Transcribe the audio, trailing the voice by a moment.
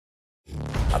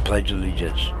I pledge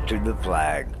allegiance to the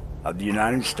flag of the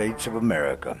United States of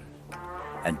America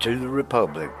and to the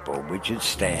republic for which it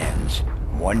stands,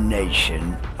 one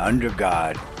nation, under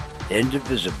God,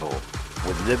 indivisible,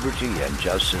 with liberty and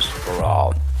justice for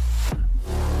all.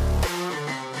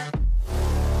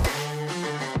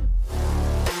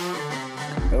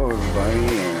 Hello,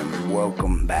 everybody, and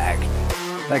welcome back.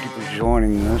 Thank you for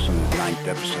joining us on the 9th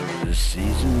episode of this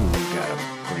season. We've got a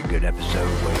pretty good episode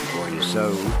waiting for you,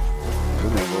 so we're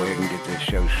going to go ahead and get this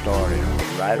show started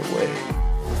right away.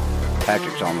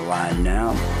 Patrick's on the line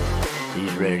now.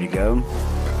 He's ready to go,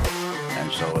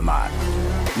 and so am I.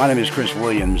 My name is Chris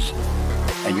Williams,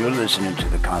 and you're listening to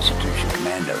the Constitution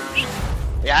Commandos.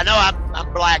 Yeah, I know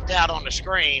I'm blacked out on the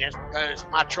screen. It's because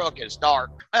my truck is dark.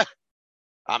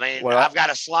 I mean, Well, I got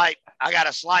a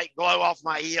slight glow off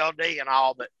my ELD and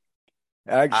all, but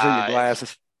I can see your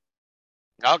glasses.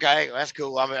 Okay, that's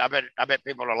cool. I bet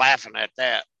people are laughing at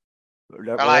that.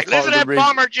 They're Well, like, listen to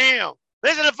Farmer Jim.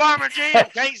 Listen to Farmer Jim.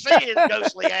 Can't see his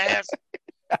ghostly ass,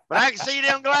 but I can see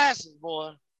them glasses,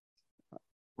 boy.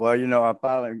 Well, you know,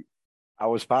 I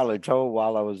was finally told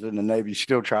while I was in the Navy,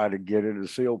 still trying to get into the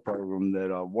SEAL program,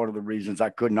 that one of the reasons I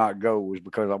could not go was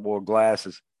because I wore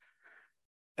glasses.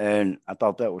 And I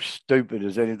thought that was stupid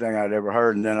as anything I'd ever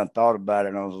heard. And then I thought about it,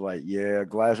 and I was like, yeah,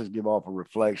 glasses give off a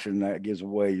reflection that gives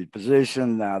away your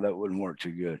position. Now, that wouldn't work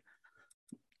too good.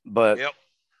 But Yep.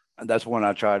 That's when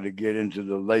I tried to get into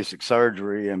the LASIK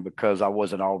surgery. And because I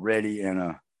wasn't already in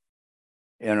a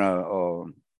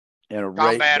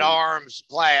Combat arms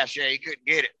class, yeah, you couldn't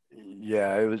get it.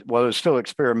 Yeah, it was still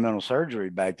experimental surgery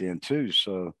back then too.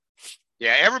 So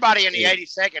yeah, everybody in the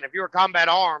 82nd, if you were combat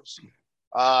arms,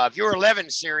 if you were 11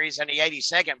 series in the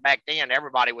 82nd back then,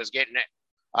 everybody was getting it.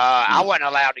 I wasn't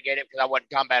allowed to get it because I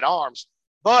wasn't combat arms.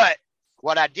 But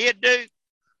what I did do,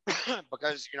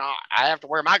 because I have to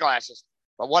wear my glasses.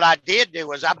 But what I did do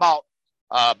was I bought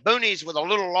boonies with a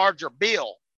little larger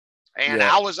bill. And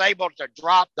I was able to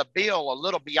drop the bill a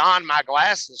little beyond my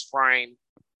glasses frame,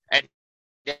 and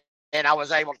I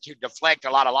was able to deflect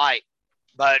a lot of light.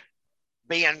 But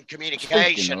being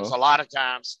communications, a lot of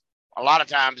times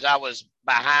I was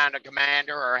behind a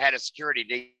commander or had a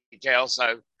security detail,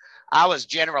 so I was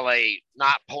generally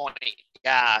not pointy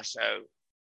guy. So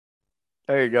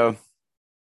there you go.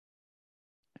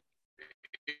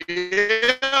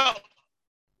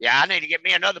 Yeah, I need to get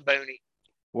me another boonie.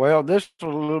 Well, this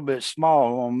was a little bit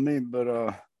small on me,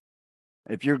 but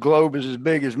if your globe is as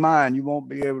big as mine, you won't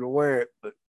be able to wear it.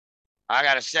 But I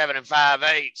got a 7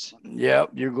 5/8.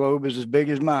 Yep, your globe is as big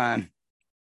as mine.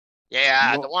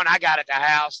 Yeah, the one I got at the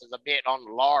house is a bit on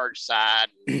the large side.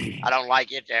 I don't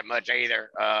like it that much either.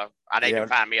 I need to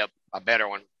find me a better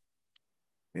one.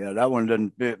 Yeah, that one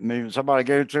doesn't fit me. Somebody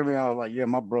gave it to me. I was like, yeah,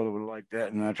 my brother would like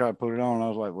that. And I tried to put it on. I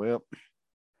was like, well,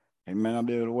 he may not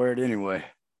be able to wear it anyway.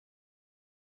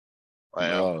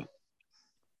 Well,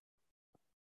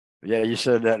 yeah, you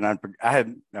said that, and I've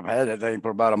had that thing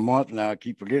for about a month now. I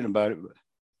keep forgetting about it.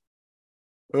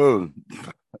 But,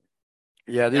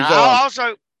 yeah. These I'll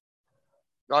also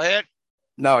go ahead.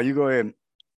 No, you go ahead.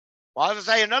 Well, I was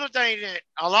gonna say another thing that,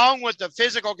 along with the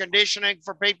physical conditioning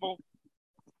for people,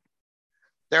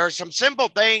 there are some simple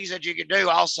things that you can do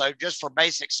also just for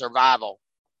basic survival.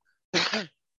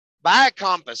 Buy a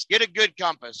compass. Get a good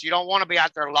compass. You don't want to be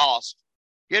out there lost.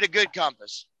 Get a good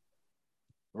compass.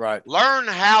 Right. Learn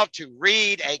how to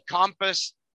read a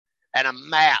compass and a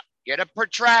map. Get a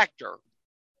protractor.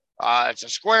 It's a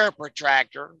square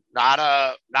protractor, not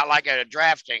like a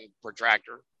drafting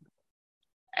protractor.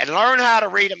 And learn how to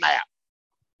read a map.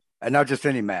 And not just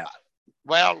any map.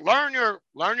 Well, learn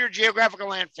your geographical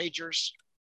land features.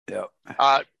 Yep.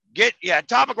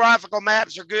 Topographical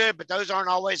maps are good, but those aren't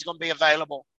always going to be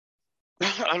available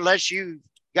unless you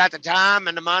got the time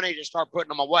and the money to start putting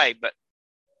them away. But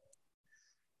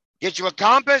get you a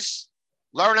compass,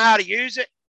 learn how to use it,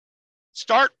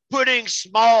 start putting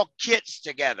small kits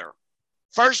together,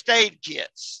 first aid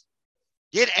kits,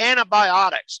 get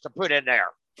antibiotics to put in there.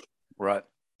 Right.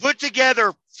 Put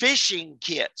together fishing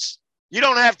kits. You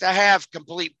don't have to have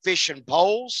complete fishing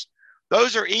poles.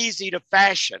 Those are easy to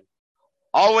fashion.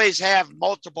 Always have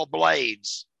multiple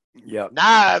blades. Yeah.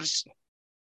 Knives.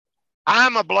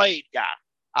 I'm a blade guy.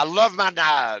 I love my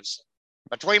knives.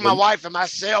 Between my wife and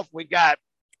myself, we got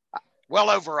well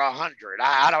over 100.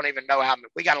 I don't even know how many.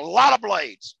 We got a lot of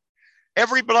blades.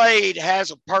 Every blade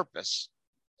has a purpose.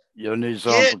 You'll need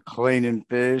some for cleaning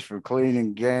fish, for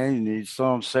cleaning game. You need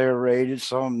some serrated,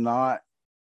 some not.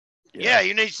 Yeah,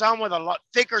 you need some with a lot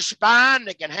thicker spine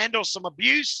that can handle some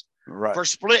abuse for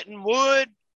splitting wood.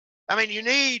 I mean, you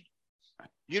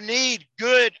need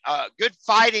good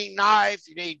fighting knife.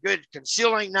 You need good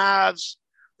concealing knives.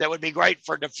 that would be great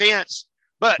for defense.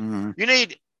 But you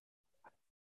need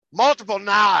multiple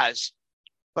knives,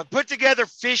 but put together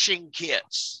fishing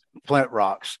kits. Flint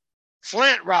rocks.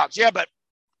 Yeah, but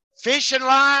fishing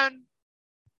line,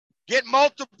 get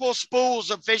multiple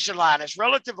spools of fishing line. It's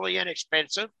relatively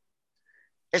inexpensive.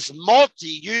 It's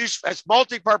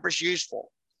multi-purpose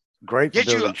useful. Great for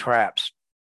building traps.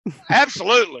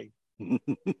 Absolutely.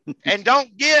 And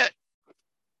don't get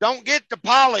the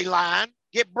poly line,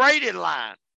 get braided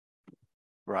line.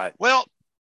 Right. Well,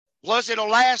 plus it'll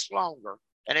last longer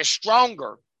and it's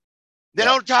stronger. Then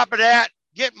on top of that,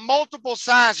 get multiple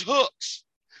size hooks.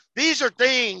 These are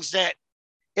things that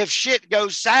if shit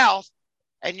goes south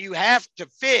and you have to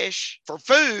fish for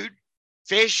food,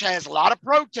 fish has a lot of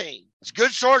protein. It's a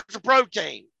good source of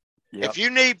protein. If you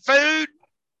need food,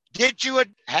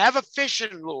 have a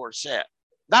fishing lure set.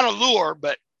 Not a lure,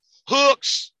 but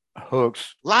hooks,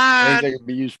 line. Anything can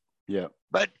be used. Yeah.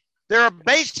 But there are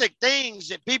basic things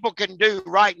that people can do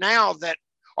right now that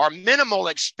are minimal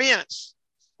expense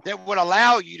that would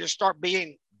allow you to start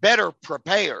being better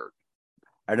prepared.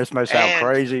 And this may sound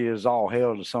crazy as all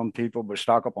hell to some people, but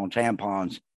stock up on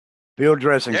tampons. Field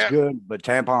dressing's good, but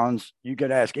tampons, you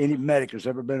could ask any medic who's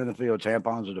ever been in the field,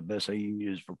 tampons are the best thing you can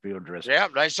use for field dressing. Yeah,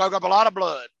 they soak up a lot of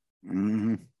blood.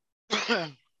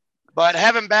 But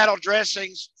having battle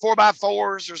dressings,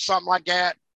 4x4s or something like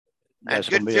that, and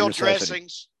good field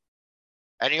dressings.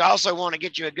 And you also want to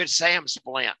get you a good SAM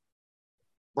splint.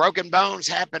 Broken bones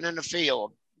happen in the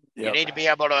field. You need to be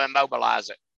able to immobilize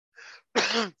it.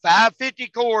 550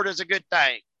 cord is a good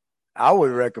thing. I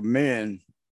would recommend,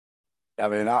 I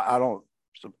would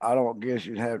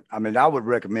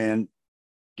recommend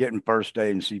getting first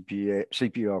aid and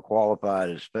CPR qualified,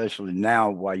 especially now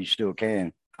while you still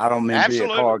can. I don't mean be a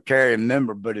card carrying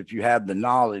member, but if you have the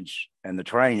knowledge and the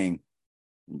training,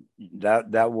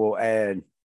 that will add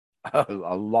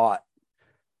a lot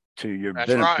to your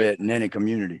benefit in any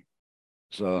community.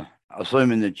 So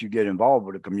assuming that you get involved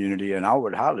with a community, and I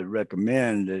would highly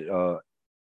recommend that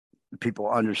people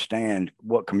understand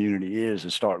what community is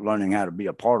and start learning how to be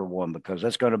a part of one, because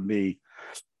that's going to be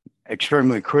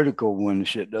extremely critical when the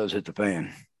shit does hit the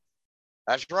fan.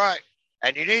 That's right.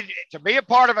 And you need to be a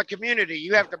part of a community.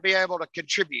 You have to be able to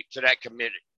contribute to that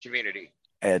community.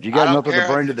 And if you got nothing to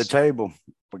bring to the table,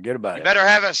 forget about it. You better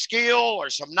have a skill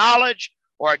or some knowledge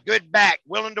or a good back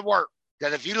willing to work.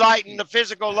 Because if you lighten the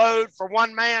physical load for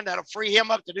one man, that'll free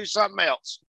him up to do something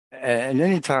else. And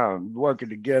anytime working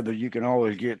together, you can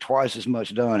always get twice as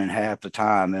much done in half the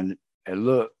time. And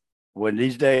look, when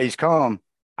these days come,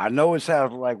 I know it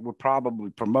sounds like we're probably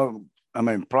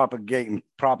propagating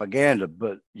propaganda,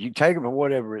 but you take it for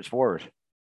whatever it's worth.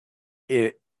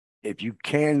 If you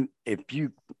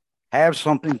have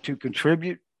something to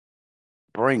contribute,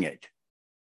 bring it.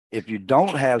 If you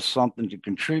don't have something to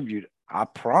contribute, I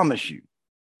promise you,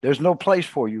 there's no place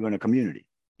for you in a community.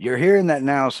 You're hearing that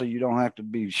now, so you don't have to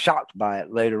be shocked by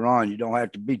it later on. You don't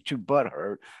have to be too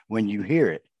butthurt when you hear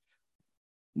it.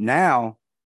 Now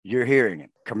you're hearing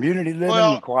it. Community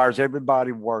living requires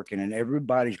everybody working, and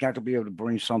everybody's got to be able to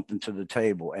bring something to the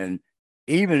table. And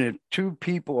even if two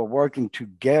people are working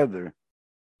together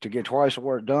to get twice the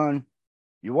work done,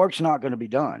 your work's not going to be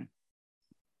done,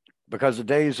 because the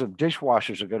days of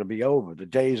dishwashers are going to be over. The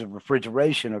days of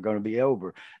refrigeration are going to be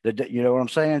over. You know what I'm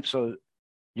saying? So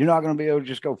you're not going to be able to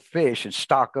just go fish and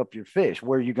stock up your fish.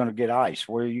 Where are you going to get ice?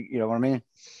 You know what I mean?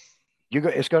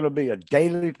 It's going to be a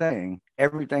daily thing.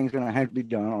 Everything's going to have to be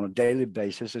done on a daily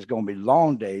basis. It's going to be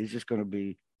long days. It's going to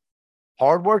be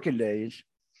hard working days,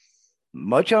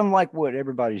 much unlike what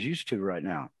everybody's used to right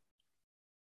now.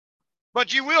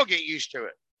 But you will get used to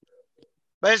it.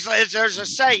 But there's a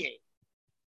saying.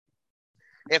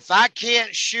 If I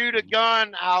can't shoot a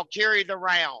gun, I'll carry the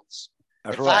rounds.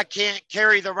 If I can't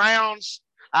carry the rounds,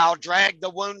 I'll drag the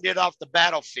wounded off the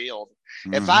battlefield.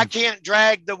 If I can't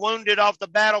drag the wounded off the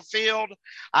battlefield,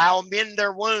 I'll mend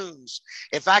their wounds.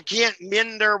 If I can't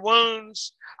mend their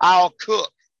wounds, I'll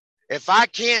cook. If I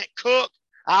can't cook,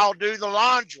 I'll do the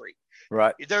laundry.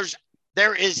 Right.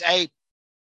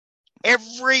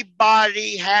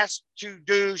 Everybody has to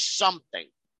do something.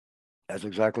 That's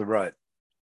exactly right.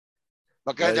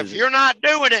 Because if you're not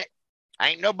doing it,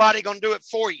 ain't nobody going to do it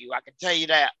for you. I can tell you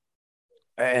that.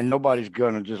 And nobody's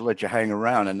going to just let you hang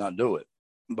around and not do it,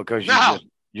 because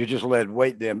you just let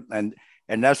wait them. And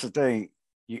that's the thing.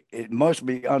 It must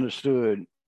be understood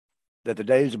that the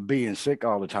days of being sick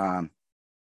all the time,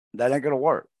 that ain't going to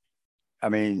work. I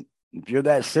mean, if you're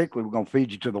that sickly, we're going to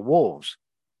feed you to the wolves.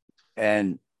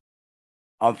 And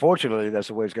unfortunately, that's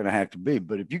the way it's going to have to be.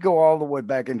 But if you go all the way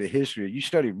back into history, you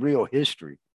study real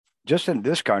history, just in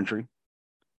this country,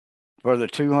 For the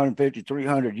 250,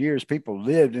 300 years, people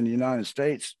lived in the United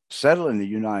States, settled in the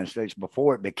United States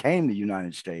before it became the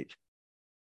United States.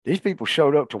 These people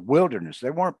showed up to wilderness. They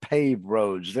weren't paved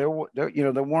roads. There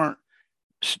weren't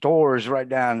stores right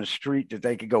down the street that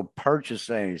they could go purchase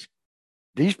things.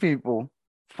 These people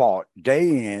fought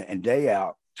day in and day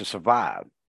out to survive.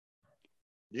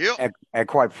 Yep. And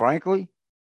quite frankly,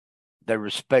 they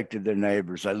respected their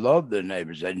neighbors. They loved their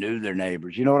neighbors. They knew their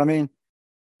neighbors. You know what I mean?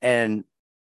 And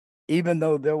even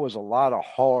though there was a lot of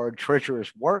hard,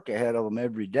 treacherous work ahead of them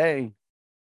every day,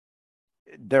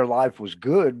 their life was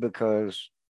good because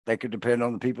they could depend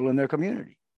on the people in their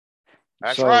community.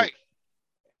 That's right.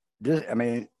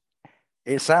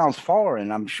 It sounds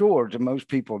foreign, I'm sure, to most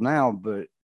people now, but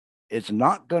it's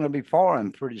not going to be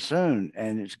foreign pretty soon,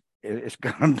 and it's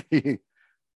going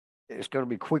to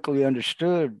be quickly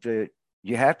understood that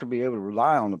you have to be able to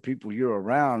rely on the people you're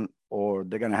around, or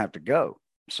they're going to have to go.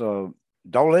 So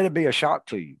don't let it be a shock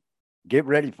to you. Get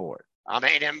ready for it. I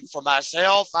mean, and for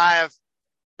myself,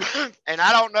 and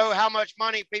I don't know how much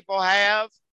money people have.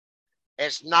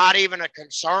 It's not even a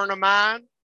concern of mine.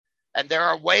 And there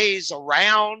are ways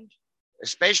around,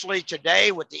 especially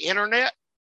today with the internet.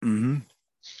 Mm-hmm.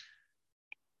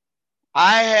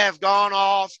 I have gone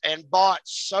off and bought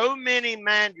so many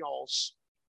manuals,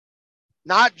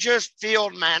 not just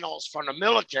field manuals from the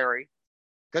military,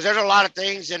 because there's a lot of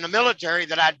things in the military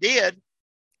that I did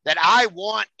that I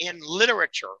want in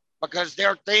literature, because there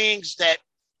are things that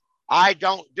I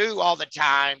don't do all the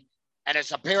time, and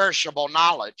it's a perishable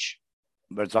knowledge.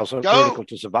 But it's also critical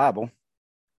to survival.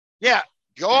 Yeah.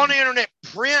 Go on the internet,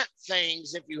 print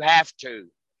things if you have to.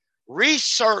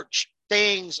 Research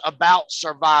things about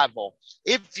survival.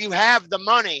 If you have the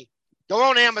money, go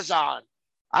on Amazon.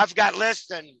 I've got I'd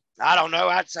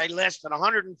say less than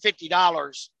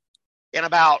 $150 in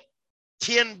about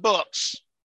 10 books.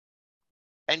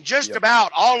 And just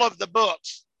about all of the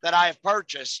books that I have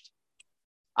purchased,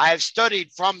 I have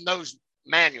studied from those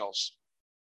manuals.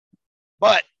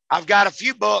 But I've got a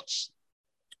few books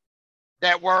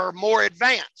that were more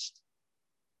advanced,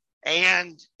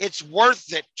 and it's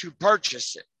worth it to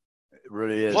purchase it. It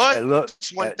really is. Plus, look,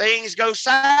 when things go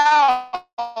south,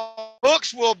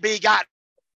 books will be got.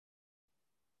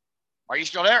 Are you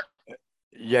still there?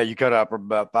 Yeah, you cut out for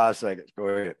about 5 seconds. Go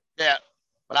ahead. Yeah,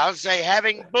 but I would say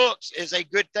having books is a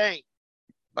good thing,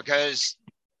 because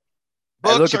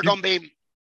books are going to be.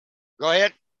 Go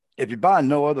ahead. If you buy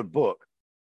no other book,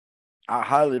 I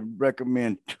highly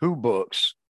recommend 2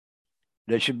 books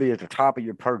that should be at the top of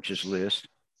your purchase list.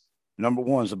 Number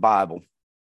 1 is the Bible,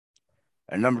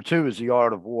 and number 2 is The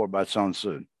Art of War by Sun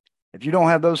Tzu. If you don't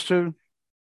have those 2,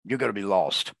 you're going to be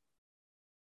lost.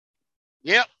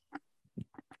 Yep.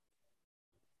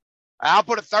 I'll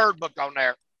put a 3rd book on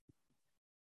there.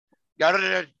 Go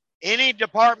to any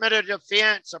Department of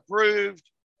Defense approved.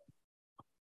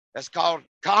 That's called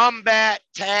Combat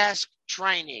Task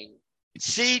Training,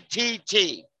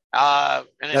 CTT.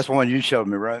 That's one you showed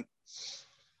me, right?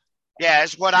 Yeah,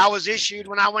 it's what I was issued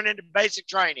when I went into basic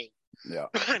training. Yeah.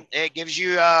 It gives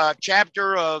you a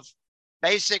chapter of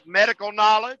basic medical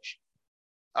knowledge,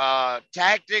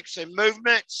 tactics and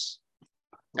movements,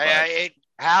 Right.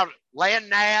 How land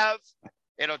nav.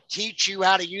 It'll teach you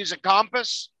how to use a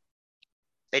compass.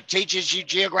 It teaches you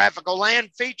geographical land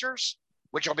features,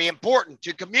 which will be important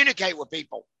to communicate with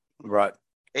people. Right.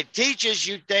 It teaches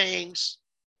you things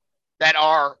that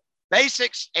are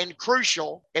basics and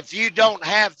crucial if you don't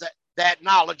have that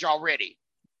knowledge already.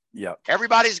 Yeah.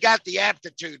 Everybody's got the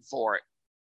aptitude for it.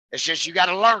 It's just you got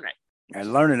to learn it.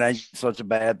 And learning ain't such a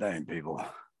bad thing, people.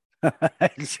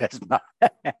 It's just not.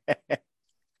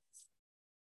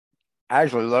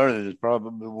 Actually, learning is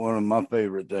probably one of my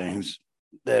favorite things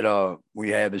that we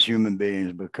have as human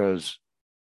beings, because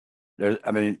if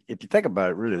you think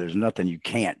about it, really, there's nothing you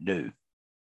can't do,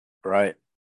 right?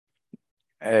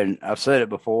 And I've said it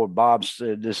before. Bob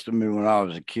said this to me when I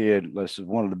was a kid. This is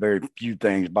one of the very few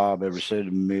things Bob ever said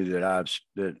to me that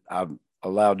I've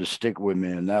allowed to stick with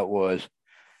me, and that was,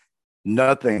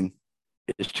 nothing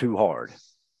is too hard.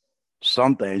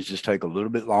 Some things just take a little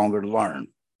bit longer to learn.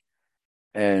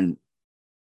 And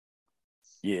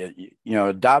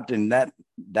adopting that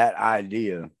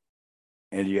idea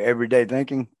into your everyday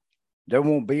thinking, there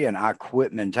won't be an I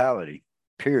quit mentality,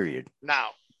 period. No.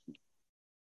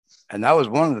 And that was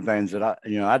one of the things that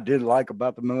I did like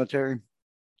about the military.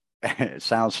 It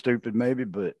sounds stupid maybe,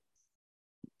 but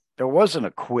there wasn't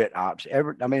a quit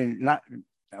option.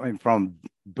 From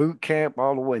boot camp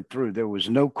all the way through, there was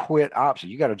no quit option.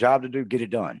 You got a job to do, get it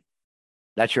done.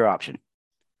 That's your option.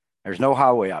 There's no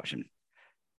highway option.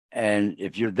 And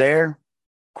if you're there,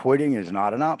 quitting is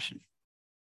not an option.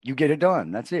 You get it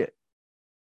done. That's it.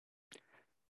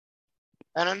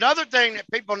 And another thing that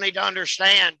people need to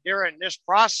understand during this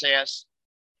process,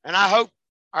 and I hope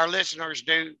our listeners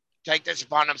do take this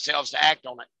upon themselves to act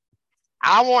on it.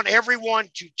 I want everyone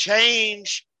to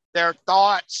change their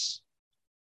thoughts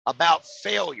about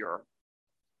failure.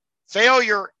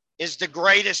 Failure is the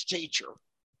greatest teacher.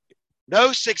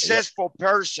 No successful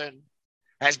person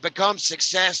has become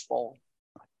successful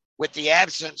with the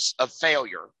absence of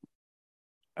failure.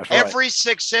 That's right. Every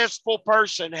successful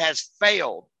person has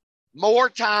failed more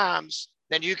times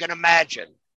than you can imagine.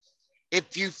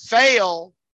 If you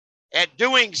fail at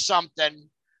doing something,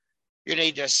 you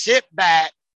need to sit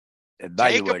back,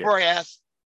 take a breath,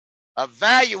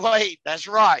 evaluate. That's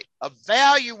right.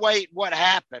 Evaluate what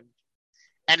happened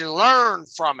and learn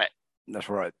from it. That's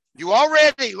right. You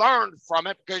already learned from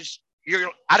it because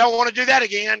I don't want to do that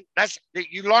again.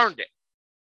 You learned it.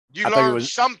 You learned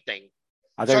something.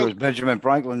 I think it was Benjamin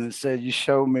Franklin that said, you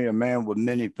show me a man with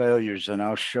many failures and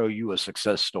I'll show you a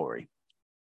success story.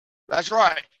 That's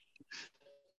right.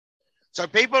 So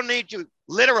people need to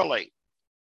literally,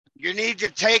 you need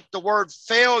to take the word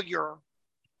failure,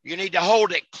 you need to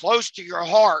hold it close to your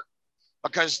heart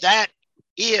because that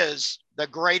is the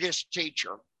greatest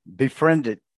teacher. Befriend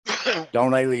it.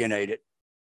 Don't alienate it.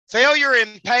 Failure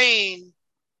and pain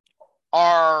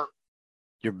are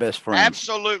your best friend.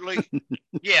 Absolutely.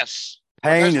 Yes.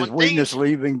 Pain is weakness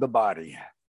leaving the body.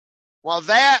 Well,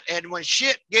 that, and when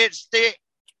shit gets thick,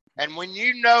 and when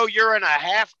you know you're in a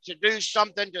have to do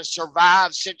something to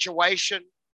survive situation,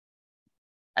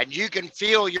 and you can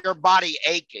feel your body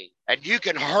aching, and you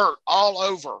can hurt all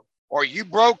over, or you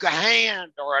broke a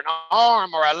hand or an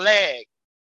arm or a leg,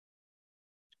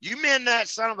 you mend that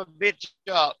son of a bitch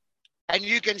up, and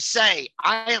you can say,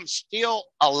 I am still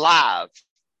alive.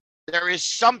 There is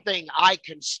something I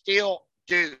can still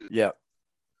do. Yeah.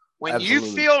 When absolutely.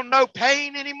 you feel no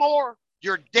pain anymore,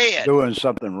 you're dead. Doing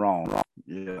something wrong.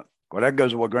 Yeah. Well, that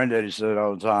goes to what Granddaddy said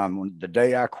all the time. When the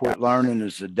day I quit learning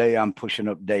is the day I'm pushing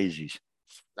up daisies.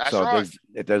 That's right.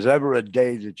 If there's ever a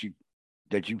day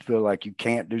that you feel like you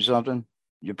can't do something,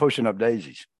 you're pushing up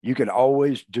daisies. You can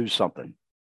always do something.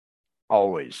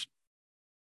 Always.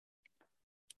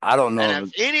 I don't know.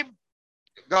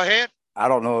 Go ahead. I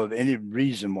don't know of any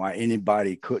reason why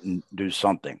anybody couldn't do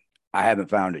something. I haven't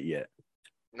found it yet.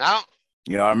 No.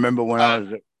 You know, I remember when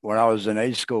I was in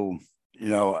A school, you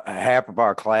know, half of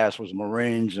our class was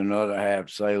Marines and the other half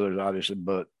sailors, obviously.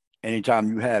 But anytime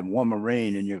you had one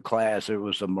Marine in your class, it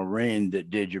was a Marine that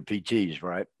did your PTs,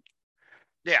 right?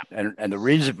 Yeah. And the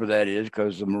reason for that is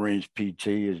because the Marines PT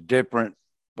is different,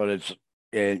 but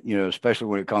you know, especially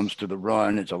when it comes to the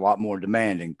run, it's a lot more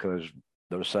demanding because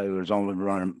those sailors only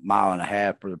run a mile and a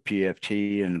half for the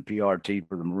PFT and the PRT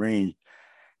for the Marines,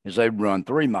 is they run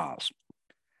 3 miles.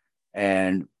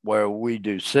 And where we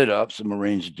do sit-ups, the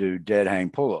Marines do dead hang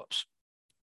pull-ups.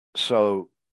 So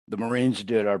the Marines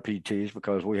did our PTs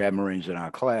because we had Marines in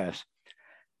our class.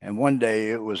 And one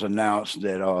day it was announced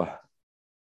that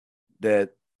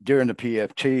that during the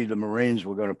PFT, the Marines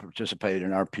were going to participate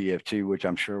in our PFT, which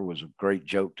I'm sure was a great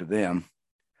joke to them.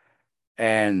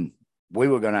 And we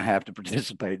were going to have to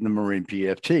participate in the Marine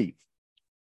PFT,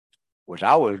 which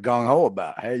I was gung-ho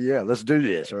about. Hey, yeah, let's do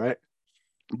this, right?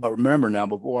 But remember now,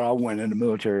 before I went in the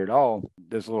military at all,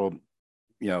 this little,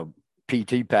 you know,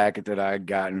 PT packet that I had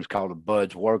gotten was called a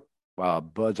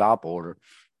Bud's op order.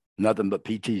 Nothing but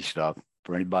PT stuff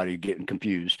for anybody getting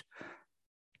confused.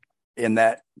 In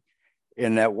that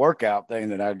workout thing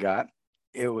that I got,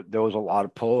 there was a lot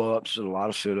of pull-ups, a lot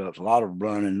of sit-ups, a lot of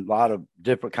running, a lot of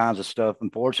different kinds of stuff.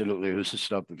 Unfortunately, it was the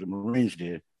stuff that the Marines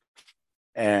did.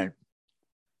 And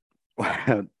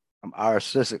our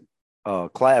assistant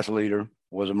class leader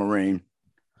was a Marine,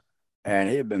 and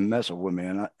he had been messing with me.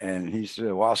 And he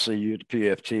said, well, I'll see you at the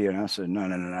PFT. And I said,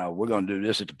 no. We're going to do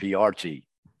this at the PRT.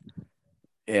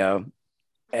 Yeah.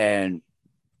 And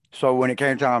so when it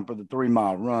came time for the 3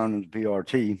 mile run of the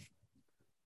PRT,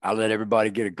 I let everybody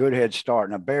get a good head start.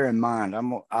 Now, bear in mind,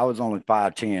 I was only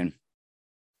 5'10",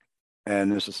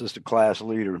 and this assistant class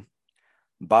leader,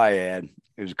 Bayad,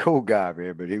 he was a cool guy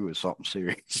here, but he was something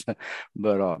serious.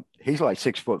 But he's like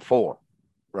 6'4",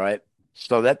 right?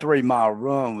 So that 3 mile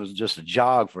run was just a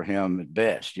jog for him at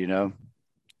best, you know.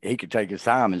 He could take his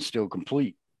time and still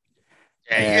complete.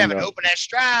 Yeah, you haven't opened that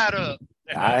stride up.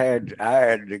 I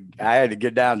had to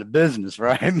get down to business,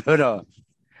 right? But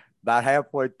about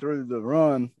halfway through the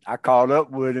run, I caught up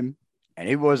with him, and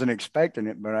he wasn't expecting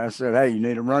it. But I said, "Hey, you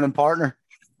need a running partner?"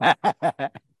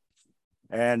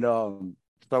 And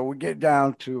so we get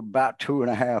down to about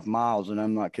 2.5 miles, and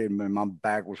I'm not kidding, man. My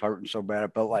back was hurting so bad, I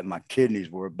felt like my kidneys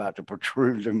were about to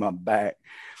protrude through my back.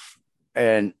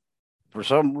 And for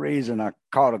some reason, I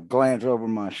caught a glance over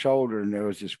my shoulder, and there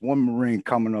was this one Marine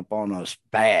coming up on us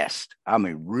fast. I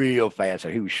mean, real fast.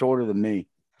 He was shorter than me.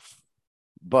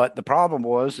 But the problem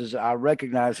is I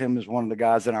recognized him as one of the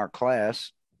guys in our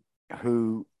class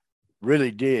who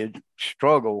really did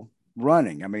struggle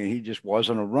running. I mean, he just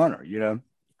wasn't a runner, you know.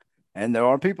 And there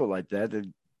are people like that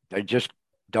they just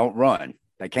don't run.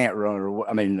 They can't run, or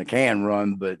I mean, they can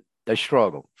run, but they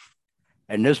struggle.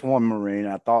 And this one Marine,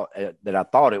 I thought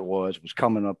it was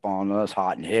coming up on us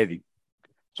hot and heavy.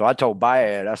 So I told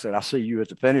Bayad, I said, "I see you at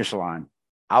the finish line."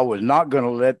 I was not going to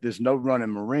let this no running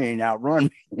Marine outrun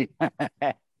me.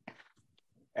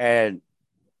 And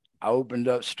I opened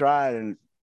up stride, and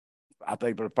I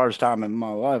think for the first time in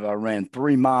my life, I ran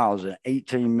 3 miles in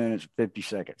 18 minutes and 50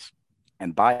 seconds.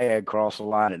 And Bayad crossed the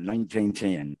line at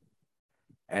 19:10.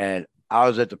 And I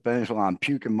was at the finish line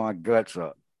puking my guts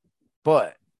up.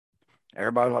 But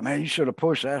everybody was like, "Man, you should have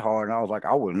pushed that hard." And I was like,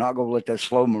 I was not going to let that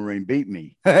slow Marine beat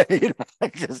me. That's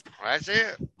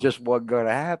it. Just wasn't going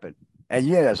to happen. And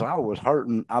yes, I was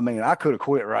hurting. I mean, I could have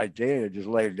quit right there and just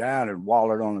laid down and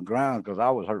wallowed on the ground because I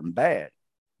was hurting bad.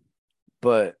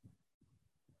 But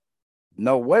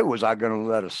no way was I going to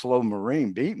let a slow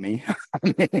Marine beat me. I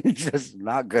mean, it's just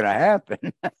not going to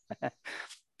happen.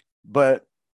 But,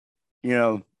 you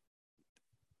know,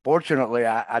 fortunately,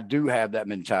 I do have that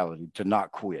mentality to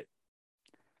not quit.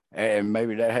 And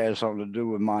maybe that has something to do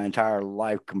with my entire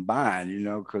life combined, you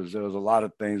know, because there was a lot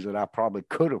of things that I probably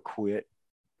could have quit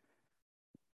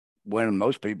when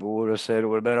most people would have said it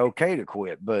would have been okay to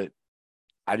quit, but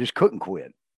I just couldn't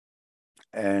quit.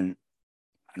 And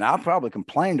I probably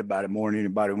complained about it more than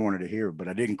anybody wanted to hear, but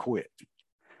I didn't quit.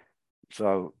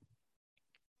 So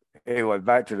anyway,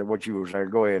 back to what you were saying.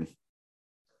 Go ahead.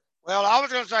 Well, I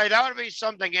was going to say that would be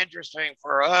something interesting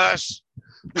for us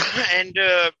and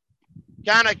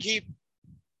kind of keep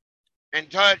in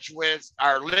touch with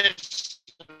our listeners.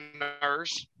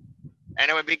 And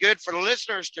it would be good for the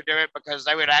listeners to do it because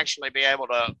they would actually be able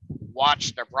to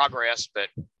watch their progress. But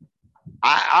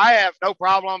I have no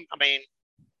problem. I mean,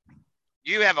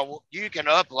 you can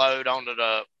upload onto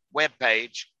the web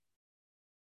page.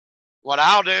 What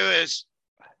I'll do is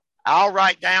I'll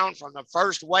write down from the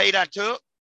first weight I took,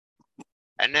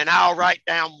 and then I'll write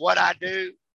down what I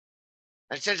do.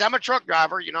 And since I'm a truck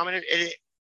driver, you know, I mean,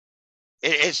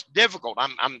 it's difficult.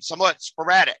 I'm somewhat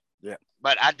sporadic, yeah,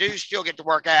 but I do still get to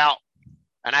work out,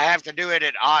 and I have to do it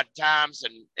at odd times,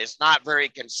 and it's not very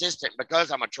consistent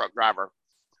because I'm a truck driver.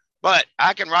 But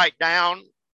I can write down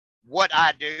what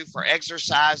I do for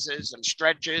exercises and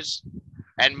stretches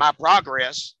and my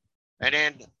progress, and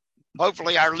then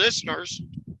hopefully our listeners,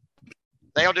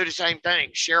 they'll do the same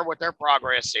thing, share what their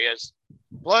progress is.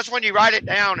 Plus, when you write it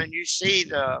down and you see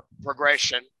the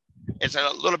progression, it's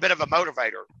a little bit of a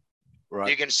motivator.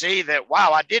 Right. You can see that,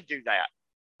 wow, I did do that.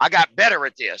 I got better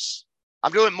at this.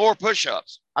 I'm doing more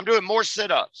push-ups. I'm doing more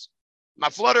sit-ups. My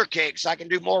flutter kicks, I can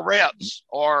do more reps.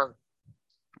 Or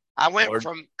I went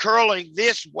from curling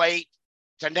this weight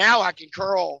to now I can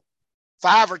curl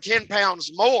 5 or 10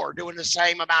 pounds more doing the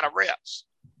same amount of reps.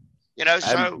 You know,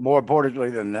 so and more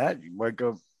importantly than that, you wake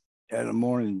up in the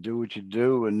morning and do what you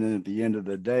do, and then at the end of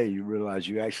the day, you realize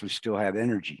you actually still have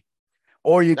energy.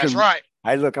 Or you can. That's right.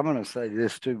 Hey, look, I'm going to say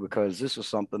this too, because this is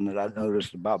something that I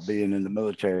noticed about being in the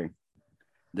military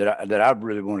that I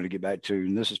really wanted to get back to,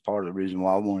 and this is part of the reason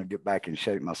why I want to get back in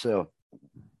shape myself.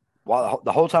 While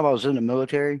the whole time I was in the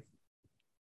military,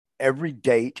 every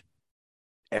date,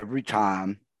 every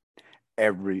time,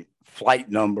 every flight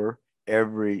number,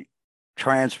 every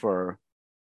transfer,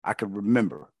 I could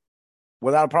remember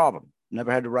without a problem.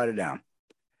 Never had to write it down.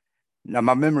 Now,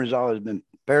 my memory's always been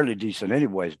fairly decent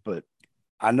anyways, but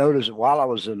I noticed while I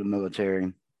was in the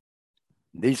military,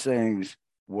 these things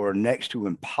were next to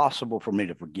impossible for me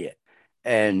to forget.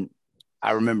 And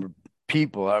I remember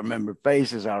people, I remember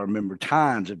faces, I remember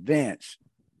times, events.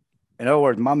 In other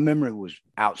words, my memory was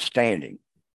outstanding.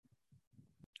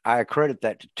 I accredit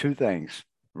that to two things: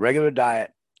 regular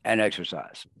diet and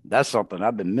exercise. That's something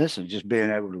I've been missing, just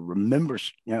being able to remember.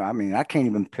 You know, I mean, I can't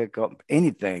even pick up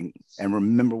anything and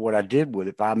remember what I did with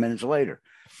it 5 minutes later.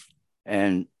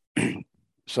 And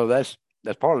so that's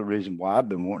part of the reason why I've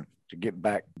been wanting to get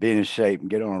back, being in shape and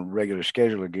get on a regular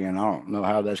schedule again. I don't know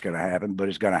how that's going to happen, but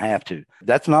it's going to have to.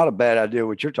 That's not a bad idea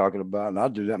what you're talking about. And I'll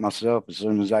do that myself as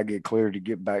soon as I get cleared to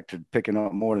get back to picking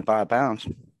up more than 5 pounds.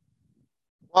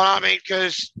 Well, I mean,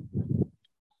 because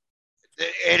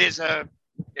it is a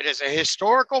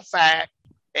historical fact.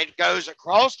 It goes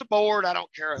across the board. I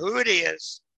don't care who it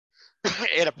is.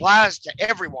 It applies to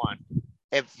everyone.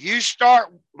 If you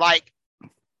start, like,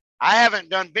 I haven't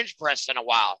done bench press in a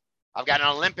while. I've got an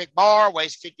Olympic bar,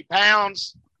 weighs 50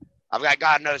 pounds. I've got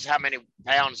God knows how many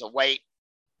pounds of weight.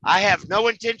 I have no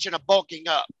intention of bulking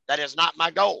up. That is not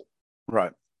my goal.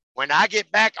 Right. When I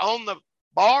get back on the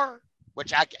bar,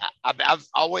 which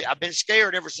I've been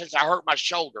scared ever since I hurt my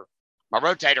shoulder, my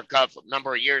rotator cuff a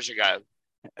number of years ago.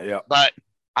 Yeah. But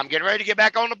I'm getting ready to get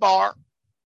back on the bar.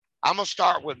 I'm going to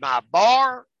start with my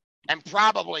bar and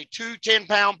probably 2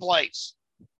 10-pound plates.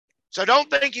 So don't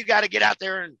think you got to get out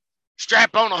there and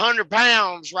strap on 100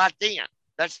 pounds right then.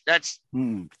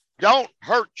 Don't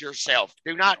hurt yourself.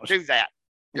 Do not do that.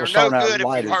 You're no good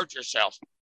if you hurt yourself.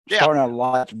 Starting out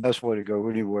light's the best way to go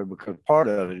anywhere, because part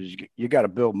of it is you got to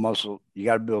build muscle. You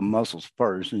got to build muscles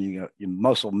first, and your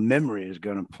muscle memory is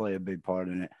going to play a big part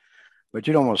in it. But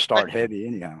you don't want to start heavy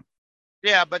anyhow.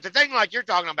 Yeah, but the thing like you're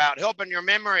talking about, helping your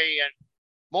memory and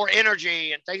more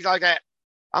energy and things like that.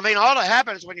 I mean, all that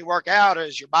happens when you work out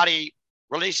is your body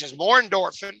releases more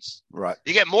endorphins. Right.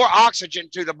 You get more oxygen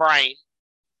to the brain.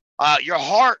 Your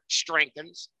heart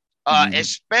strengthens,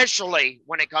 especially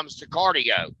when it comes to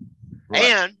cardio. Right.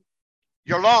 And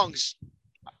your lungs.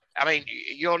 I mean,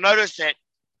 you'll notice that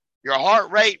your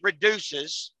heart rate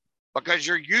reduces because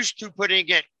you're used to putting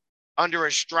it under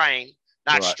a strain.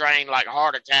 Not strain like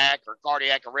heart attack or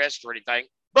cardiac arrest or anything,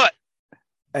 but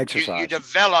exercise. You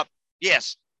develop,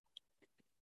 yes.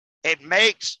 It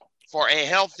makes for a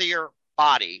healthier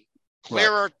body,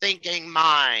 clearer thinking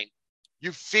mind.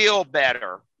 You feel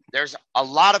better. There's a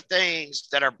lot of things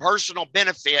that are personal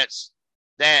benefits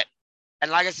that,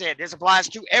 and like I said, this applies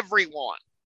to everyone.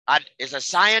 It's a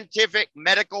scientific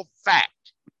medical fact.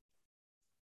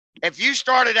 If you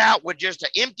started out with just an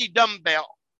empty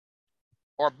dumbbell,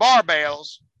 or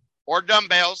barbells or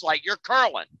dumbbells like you're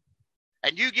curling,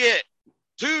 and you get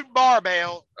 2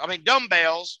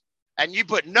 dumbbells, and you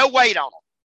put no weight on them,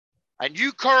 and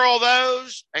you curl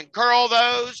those and curl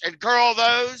those and curl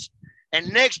those,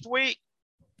 and next week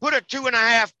put a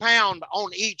 2.5 pound on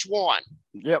each one.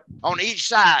 Yep. On each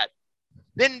side.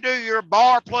 Then do your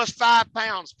bar plus 5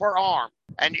 pounds per arm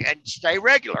and stay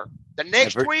regular. The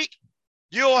next week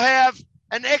you'll have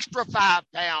an extra 5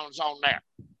 pounds on there.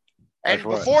 And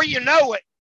before you know it,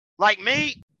 like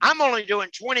me, I'm only doing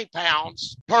 20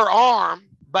 pounds per arm,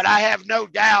 but I have no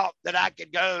doubt that I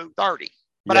could go 30.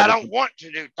 But I don't want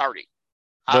to do 30.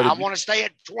 I want to stay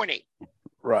at 20.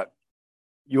 Right.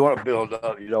 You want to build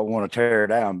up. You don't want to tear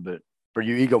down. But for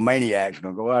you egomaniacs,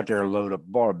 going to go out there and load up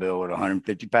a barbell with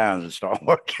 150 pounds and start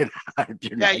working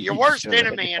out. Your worst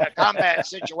enemy in a combat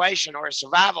situation or a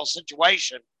survival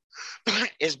situation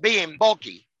is being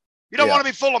bulky. You don't want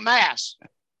to be full of mass.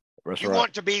 That's you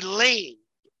want to be lean.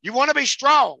 You want to be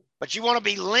strong, but you want to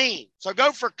be lean. So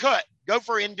go for cut. Go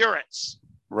for endurance.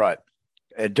 Right.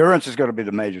 Endurance is going to be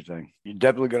the major thing. You're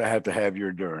definitely going to have your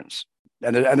endurance.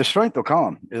 And the strength will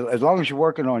come. As long as you're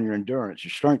working on your endurance,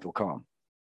 your strength will come.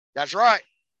 That's right.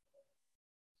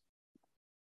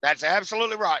 That's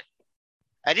absolutely right.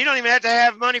 And you don't even have to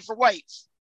have money for weights.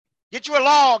 Get you a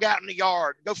log out in the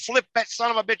yard. Go flip that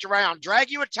son of a bitch around. Drag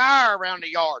you a tire around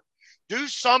the yard. Do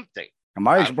something. And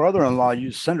my ex-brother-in-law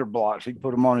used cinder blocks. He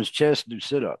put them on his chest to do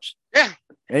sit-ups. Yeah.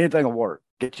 Anything will work.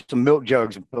 Get you some milk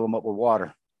jugs and fill them up with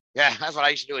water. Yeah, that's what I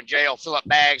used to do in jail. Fill up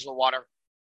bags with water.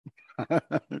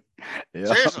 Yeah.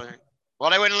 Seriously.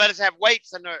 Well, they wouldn't let us have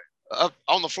weights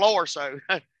on the floor, so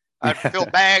I'd fill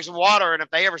bags of water, and if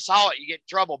they ever saw it, you get in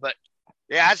trouble. But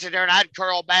yeah, I'd sit there and I'd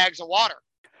curl bags of water.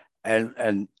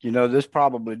 And this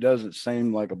probably doesn't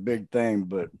seem like a big thing,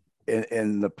 but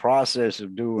in the process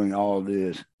of doing all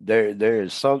this, there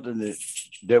is something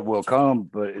that will come,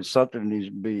 but it's something that needs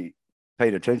to be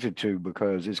paid attention to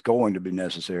because it's going to be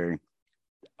necessary.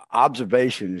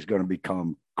 Observation is going to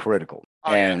become critical.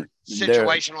 Oh, and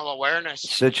situational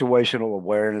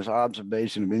awareness,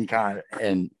 observation of any kind.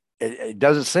 And it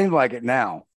doesn't seem like it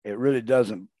now. It really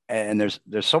doesn't. And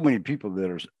there's so many people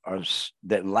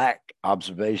that lack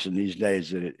observation these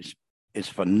days that it's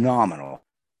phenomenal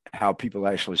how people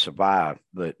actually survive.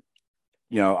 But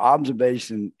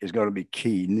observation is going to be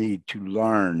key. You need to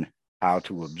learn how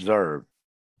to observe.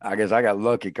 I guess I got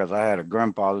lucky because I had a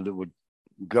grandfather that would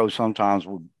go sometimes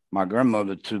with my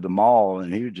grandmother to the mall,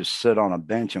 and he would just sit on a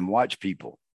bench and watch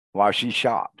people while she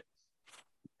shopped.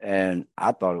 And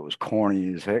I thought it was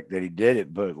corny as heck that he did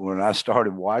it. But when I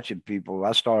started watching people,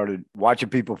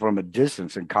 from a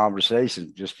distance in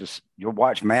conversation, you'll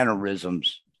watch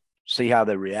mannerisms, see how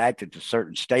they reacted to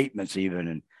certain statements even.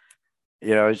 And,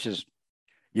 it's just,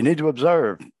 you need to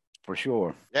observe for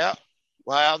sure. Yeah.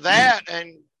 Well, that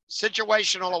and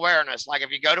situational awareness. Like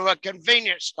if you go to a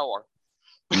convenience store,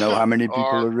 know how many people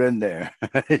are in there.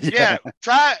 Yeah.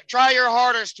 Try your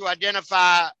hardest to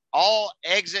identify all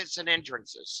exits and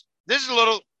entrances. This is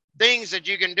little things that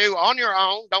you can do on your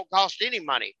own. Don't cost any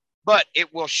money. but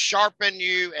it will sharpen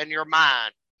you and your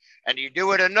mind. And you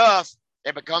do it enough,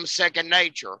 it becomes second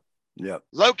nature. Yep.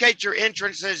 Locate your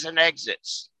entrances and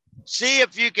exits. See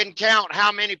if you can count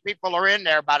how many people are in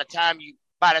there by the time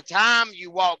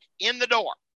you walk in the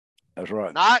door. That's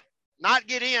right. Not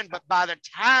get in, but by the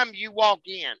time you walk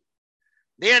in.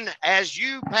 Then as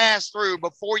you pass through,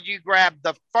 before you grab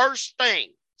the first thing,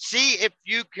 see if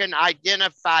you can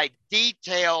identify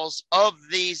details of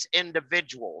these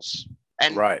individuals.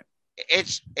 And right.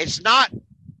 It's not,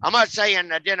 I'm not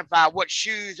saying identify what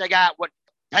shoes they got, what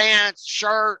pants,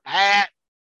 shirt, hat,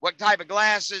 what type of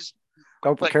glasses.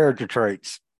 Go for character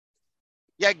traits.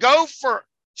 Yeah,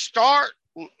 start,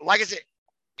 like I said,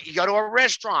 you go to a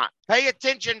restaurant, pay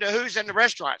attention to who's in the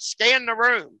restaurant, scan the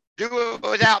room, do it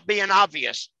without being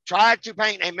obvious. Try to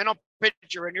paint a mental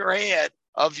picture in your head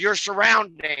of your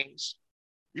surroundings.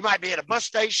 You might be at a bus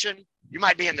station, you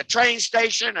might be in the train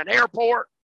station, an airport.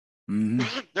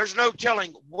 Mm-hmm. There's no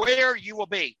telling where you will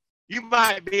be. You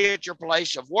might be at your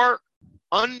place of work.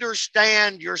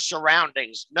 Understand your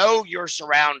surroundings. Know your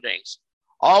surroundings.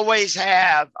 Always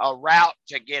have a route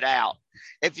to get out.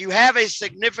 If you have a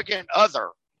significant other,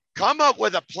 come up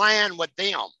with a plan with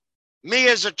them. Me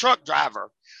as a truck driver,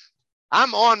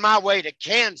 I'm on my way to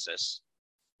Kansas,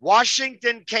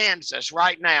 Washington, Kansas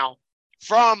right now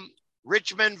from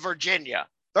Richmond, Virginia,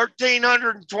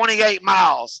 1,328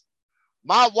 miles.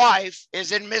 My wife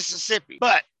is in Mississippi,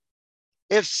 but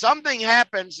if something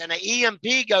happens and an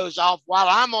EMP goes off while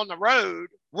I'm on the road,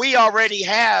 we already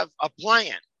have a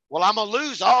plan. Well, I'm going to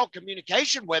lose all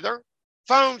communication with her.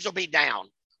 Phones will be down,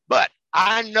 but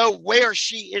I know where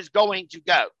she is going to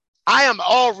go. I am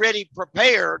already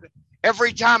prepared.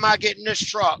 Every time I get in this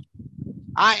truck,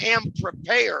 I am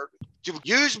prepared to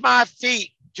use my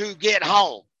feet to get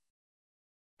home.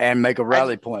 And make a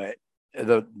rally point.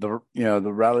 The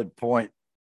rally point.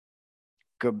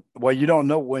 Well, you don't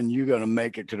know when you're going to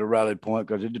make it to the rally point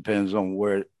because it depends on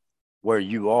where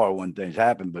you are when things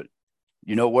happen. But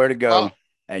you know where to go,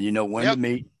 and you know when to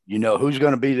meet. You know who's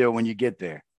going to be there when you get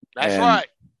there. That's right.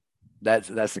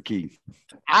 That's the key.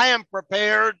 I am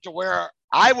prepared to where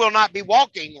I will not be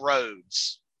walking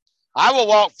roads. I will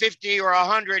walk 50 or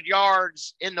 100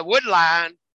 yards in the wood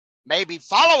line, maybe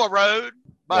follow a road,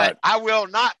 but right. I will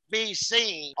not be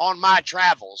seen on my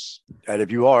travels. And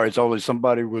if you are, it's only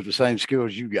somebody with the same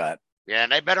skills you got. Yeah,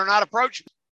 and they better not approach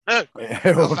me.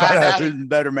 We'll find out who's the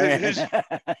better man.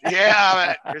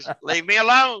 Yeah, just leave me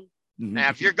alone. Mm-hmm. Now,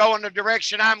 if you're going the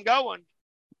direction I'm going,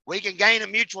 we can gain a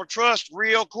mutual trust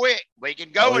real quick. We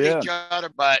can go with each other,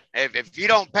 but if you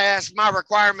don't pass my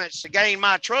requirements to gain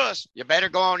my trust, you better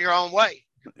go on your own way.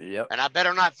 Yep. And I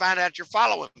better not find out you're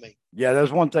following me. Yeah,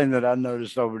 there's one thing that I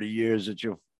noticed over the years that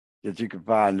you can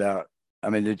find out. I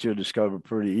mean, that you'll discover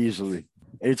pretty easily.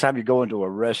 Anytime you go into a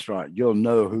restaurant, you'll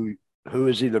know who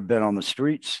has either been on the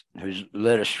streets, who's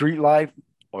led a street life,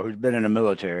 or who's been in the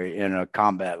military in a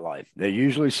combat life. They're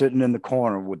usually sitting in the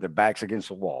corner with their backs against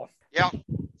the wall. Yeah,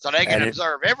 so they can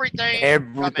observe everything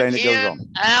that goes on.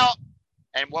 Out,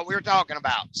 and what we were talking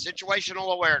about,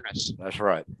 situational awareness. That's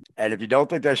right. And if you don't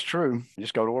think that's true,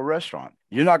 just go to a restaurant.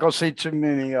 You're not going to see too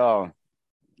many. You're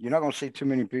not going to see too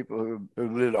many people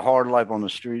who lived a hard life on the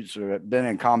streets or have been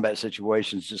in combat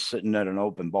situations just sitting at an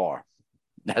open bar.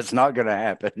 That's not going to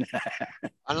happen.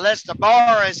 Unless the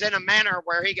bar is in a manner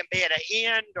where he can be at an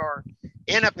end or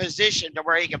in a position to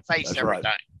where he can face everything.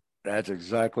 Right. That's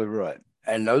exactly right.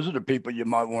 And those are the people you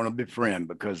might want to befriend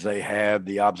because they have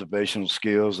the observational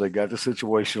skills. They got the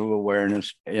situational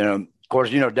awareness. Of course,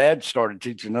 Dad started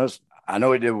teaching us. I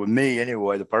know he did with me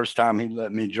anyway. The first time he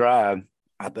let me drive,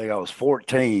 I think I was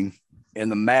 14 in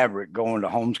the Maverick going to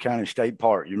Holmes County State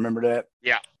Park. You remember that?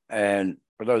 Yeah. And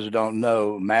for those who don't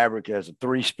know, Maverick has a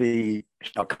 3-speed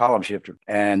column shifter.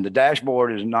 And the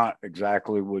dashboard is not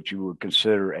exactly what you would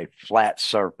consider a flat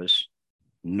surface,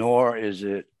 nor is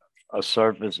it a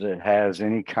surface that has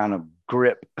any kind of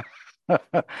grip.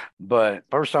 But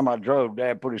first time I drove,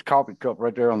 Dad put his coffee cup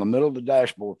right there on the middle of the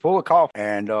dashboard, full of coffee,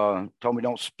 and told me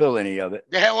don't spill any of it.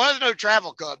 Yeah, it was no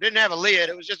travel cup. Didn't have a lid.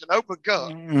 It was just an open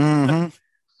cup.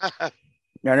 Mm-hmm.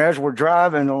 And as we're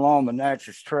driving along the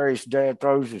Natchez Trace, Dad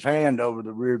throws his hand over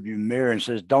the rearview mirror and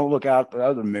says, "Don't look out the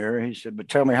other mirror." He said, "But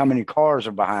tell me how many cars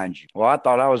are behind you." Well, I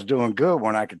thought I was doing good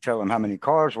when I could tell him how many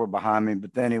cars were behind me,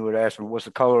 but then he would ask me, "What's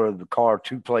the color of the car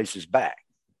 2 places back?"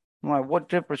 I'm like, what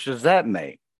difference does that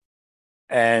make?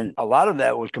 And a lot of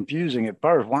that was confusing at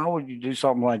first. Why would you do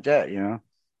something like that,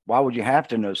 Why would you have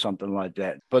to know something like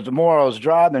that? But the more I was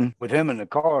driving with him in the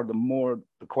car, the more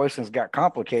the questions got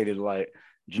complicated. Like,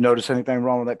 did you notice anything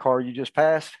wrong with that car you just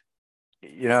passed?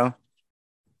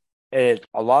 A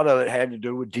lot of it had to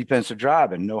do with defensive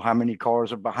driving. Know how many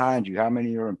cars are behind you, how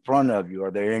many are in front of you,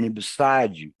 are there any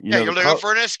beside you? Yeah, you're looking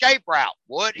for an escape route.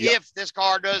 What if this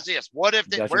car does this? What if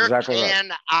where exactly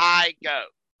can I go?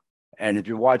 And if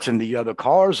you're watching the other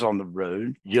cars on the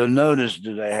road, you'll notice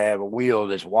that they have a wheel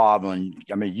that's wobbling.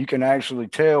 I mean, you can actually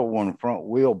tell when a front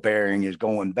wheel bearing is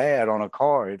going bad on a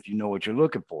car if you know what you're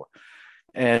looking for.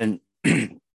 And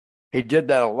he did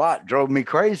that a lot, drove me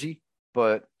crazy.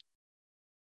 But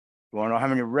you want to know how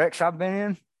many wrecks I've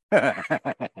been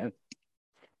in?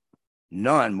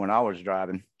 None when I was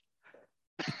driving.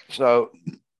 So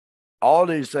all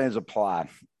these things apply.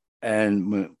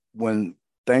 And when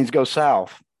things go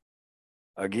south,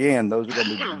 again, those are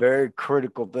going to be very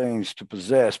critical things to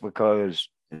possess because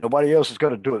nobody else is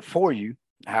going to do it for you.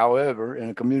 However, in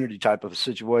a community type of a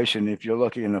situation, if you're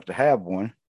lucky enough to have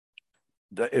one,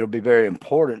 it'll be very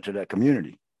important to that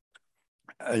community.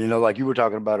 Like you were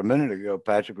talking about a minute ago,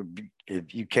 Patrick,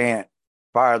 if you can't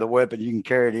fire the weapon, you can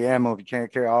carry the ammo. If you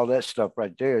can't carry all that stuff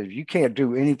right there, if you can't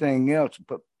do anything else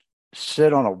but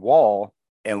sit on a wall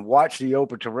and watch the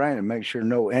open terrain and make sure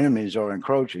no enemies are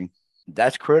encroaching,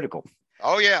 that's critical.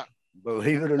 Oh, yeah.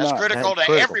 Believe it or that's not. Critical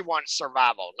to everyone's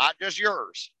survival, not just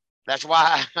yours. That's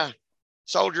why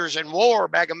soldiers in war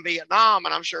back in Vietnam,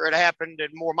 and I'm sure it happened in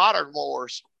more modern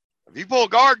wars, if you pull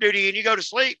guard duty and you go to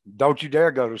sleep, don't you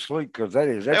dare go to sleep because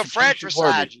they'll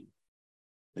fratricide you.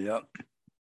 Yep.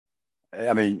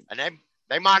 I mean, and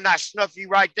they might not snuff you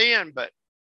right then, but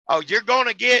you're going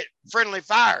to get friendly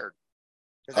fired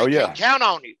because they can't count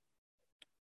on you.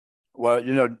 Well,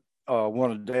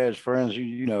 one of Dad's friends,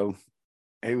 he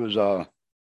was a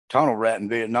tunnel rat in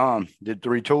Vietnam, did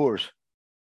 3 tours,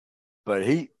 but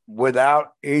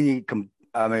without any,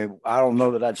 I don't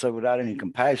know that I'd say without any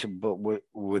compassion, but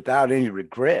without any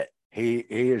regret, he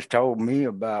has told me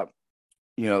about,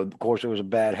 of course, there was a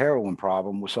bad heroin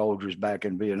problem with soldiers back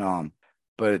in Vietnam,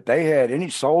 but if they had any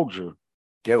soldier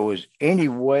that was any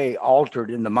way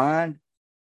altered in the mind,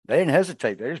 they didn't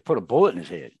hesitate. They just put a bullet in his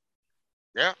head.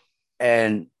 Yeah.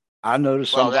 And I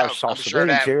noticed some of our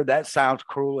civilians here, that sounds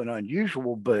cruel and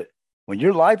unusual, but when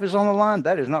your life is on the line,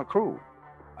 that is not cruel.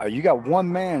 You got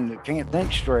one man that can't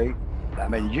think straight. I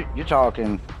mean, you're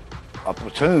talking a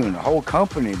platoon, a whole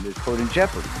company that's put in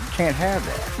jeopardy. You can't have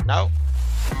that. No.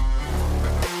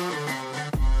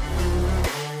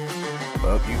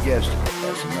 Well, you guessed it.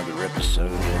 That's another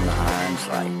episode in the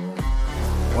hindsight.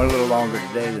 Went a little longer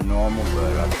today than normal,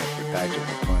 but I think we packed up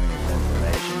with plenty of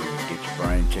information to get your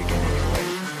brain ticking anyway.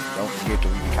 Don't forget to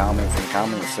leave your comments in the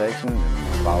comment section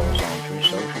and follow us on True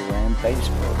Social and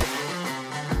Facebook.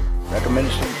 Recommend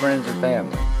us to your friends and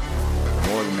family. The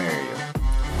more the merrier.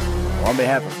 On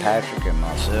behalf of Patrick and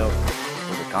myself,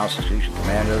 with the Constitution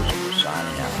Commandos, we're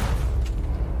signing out.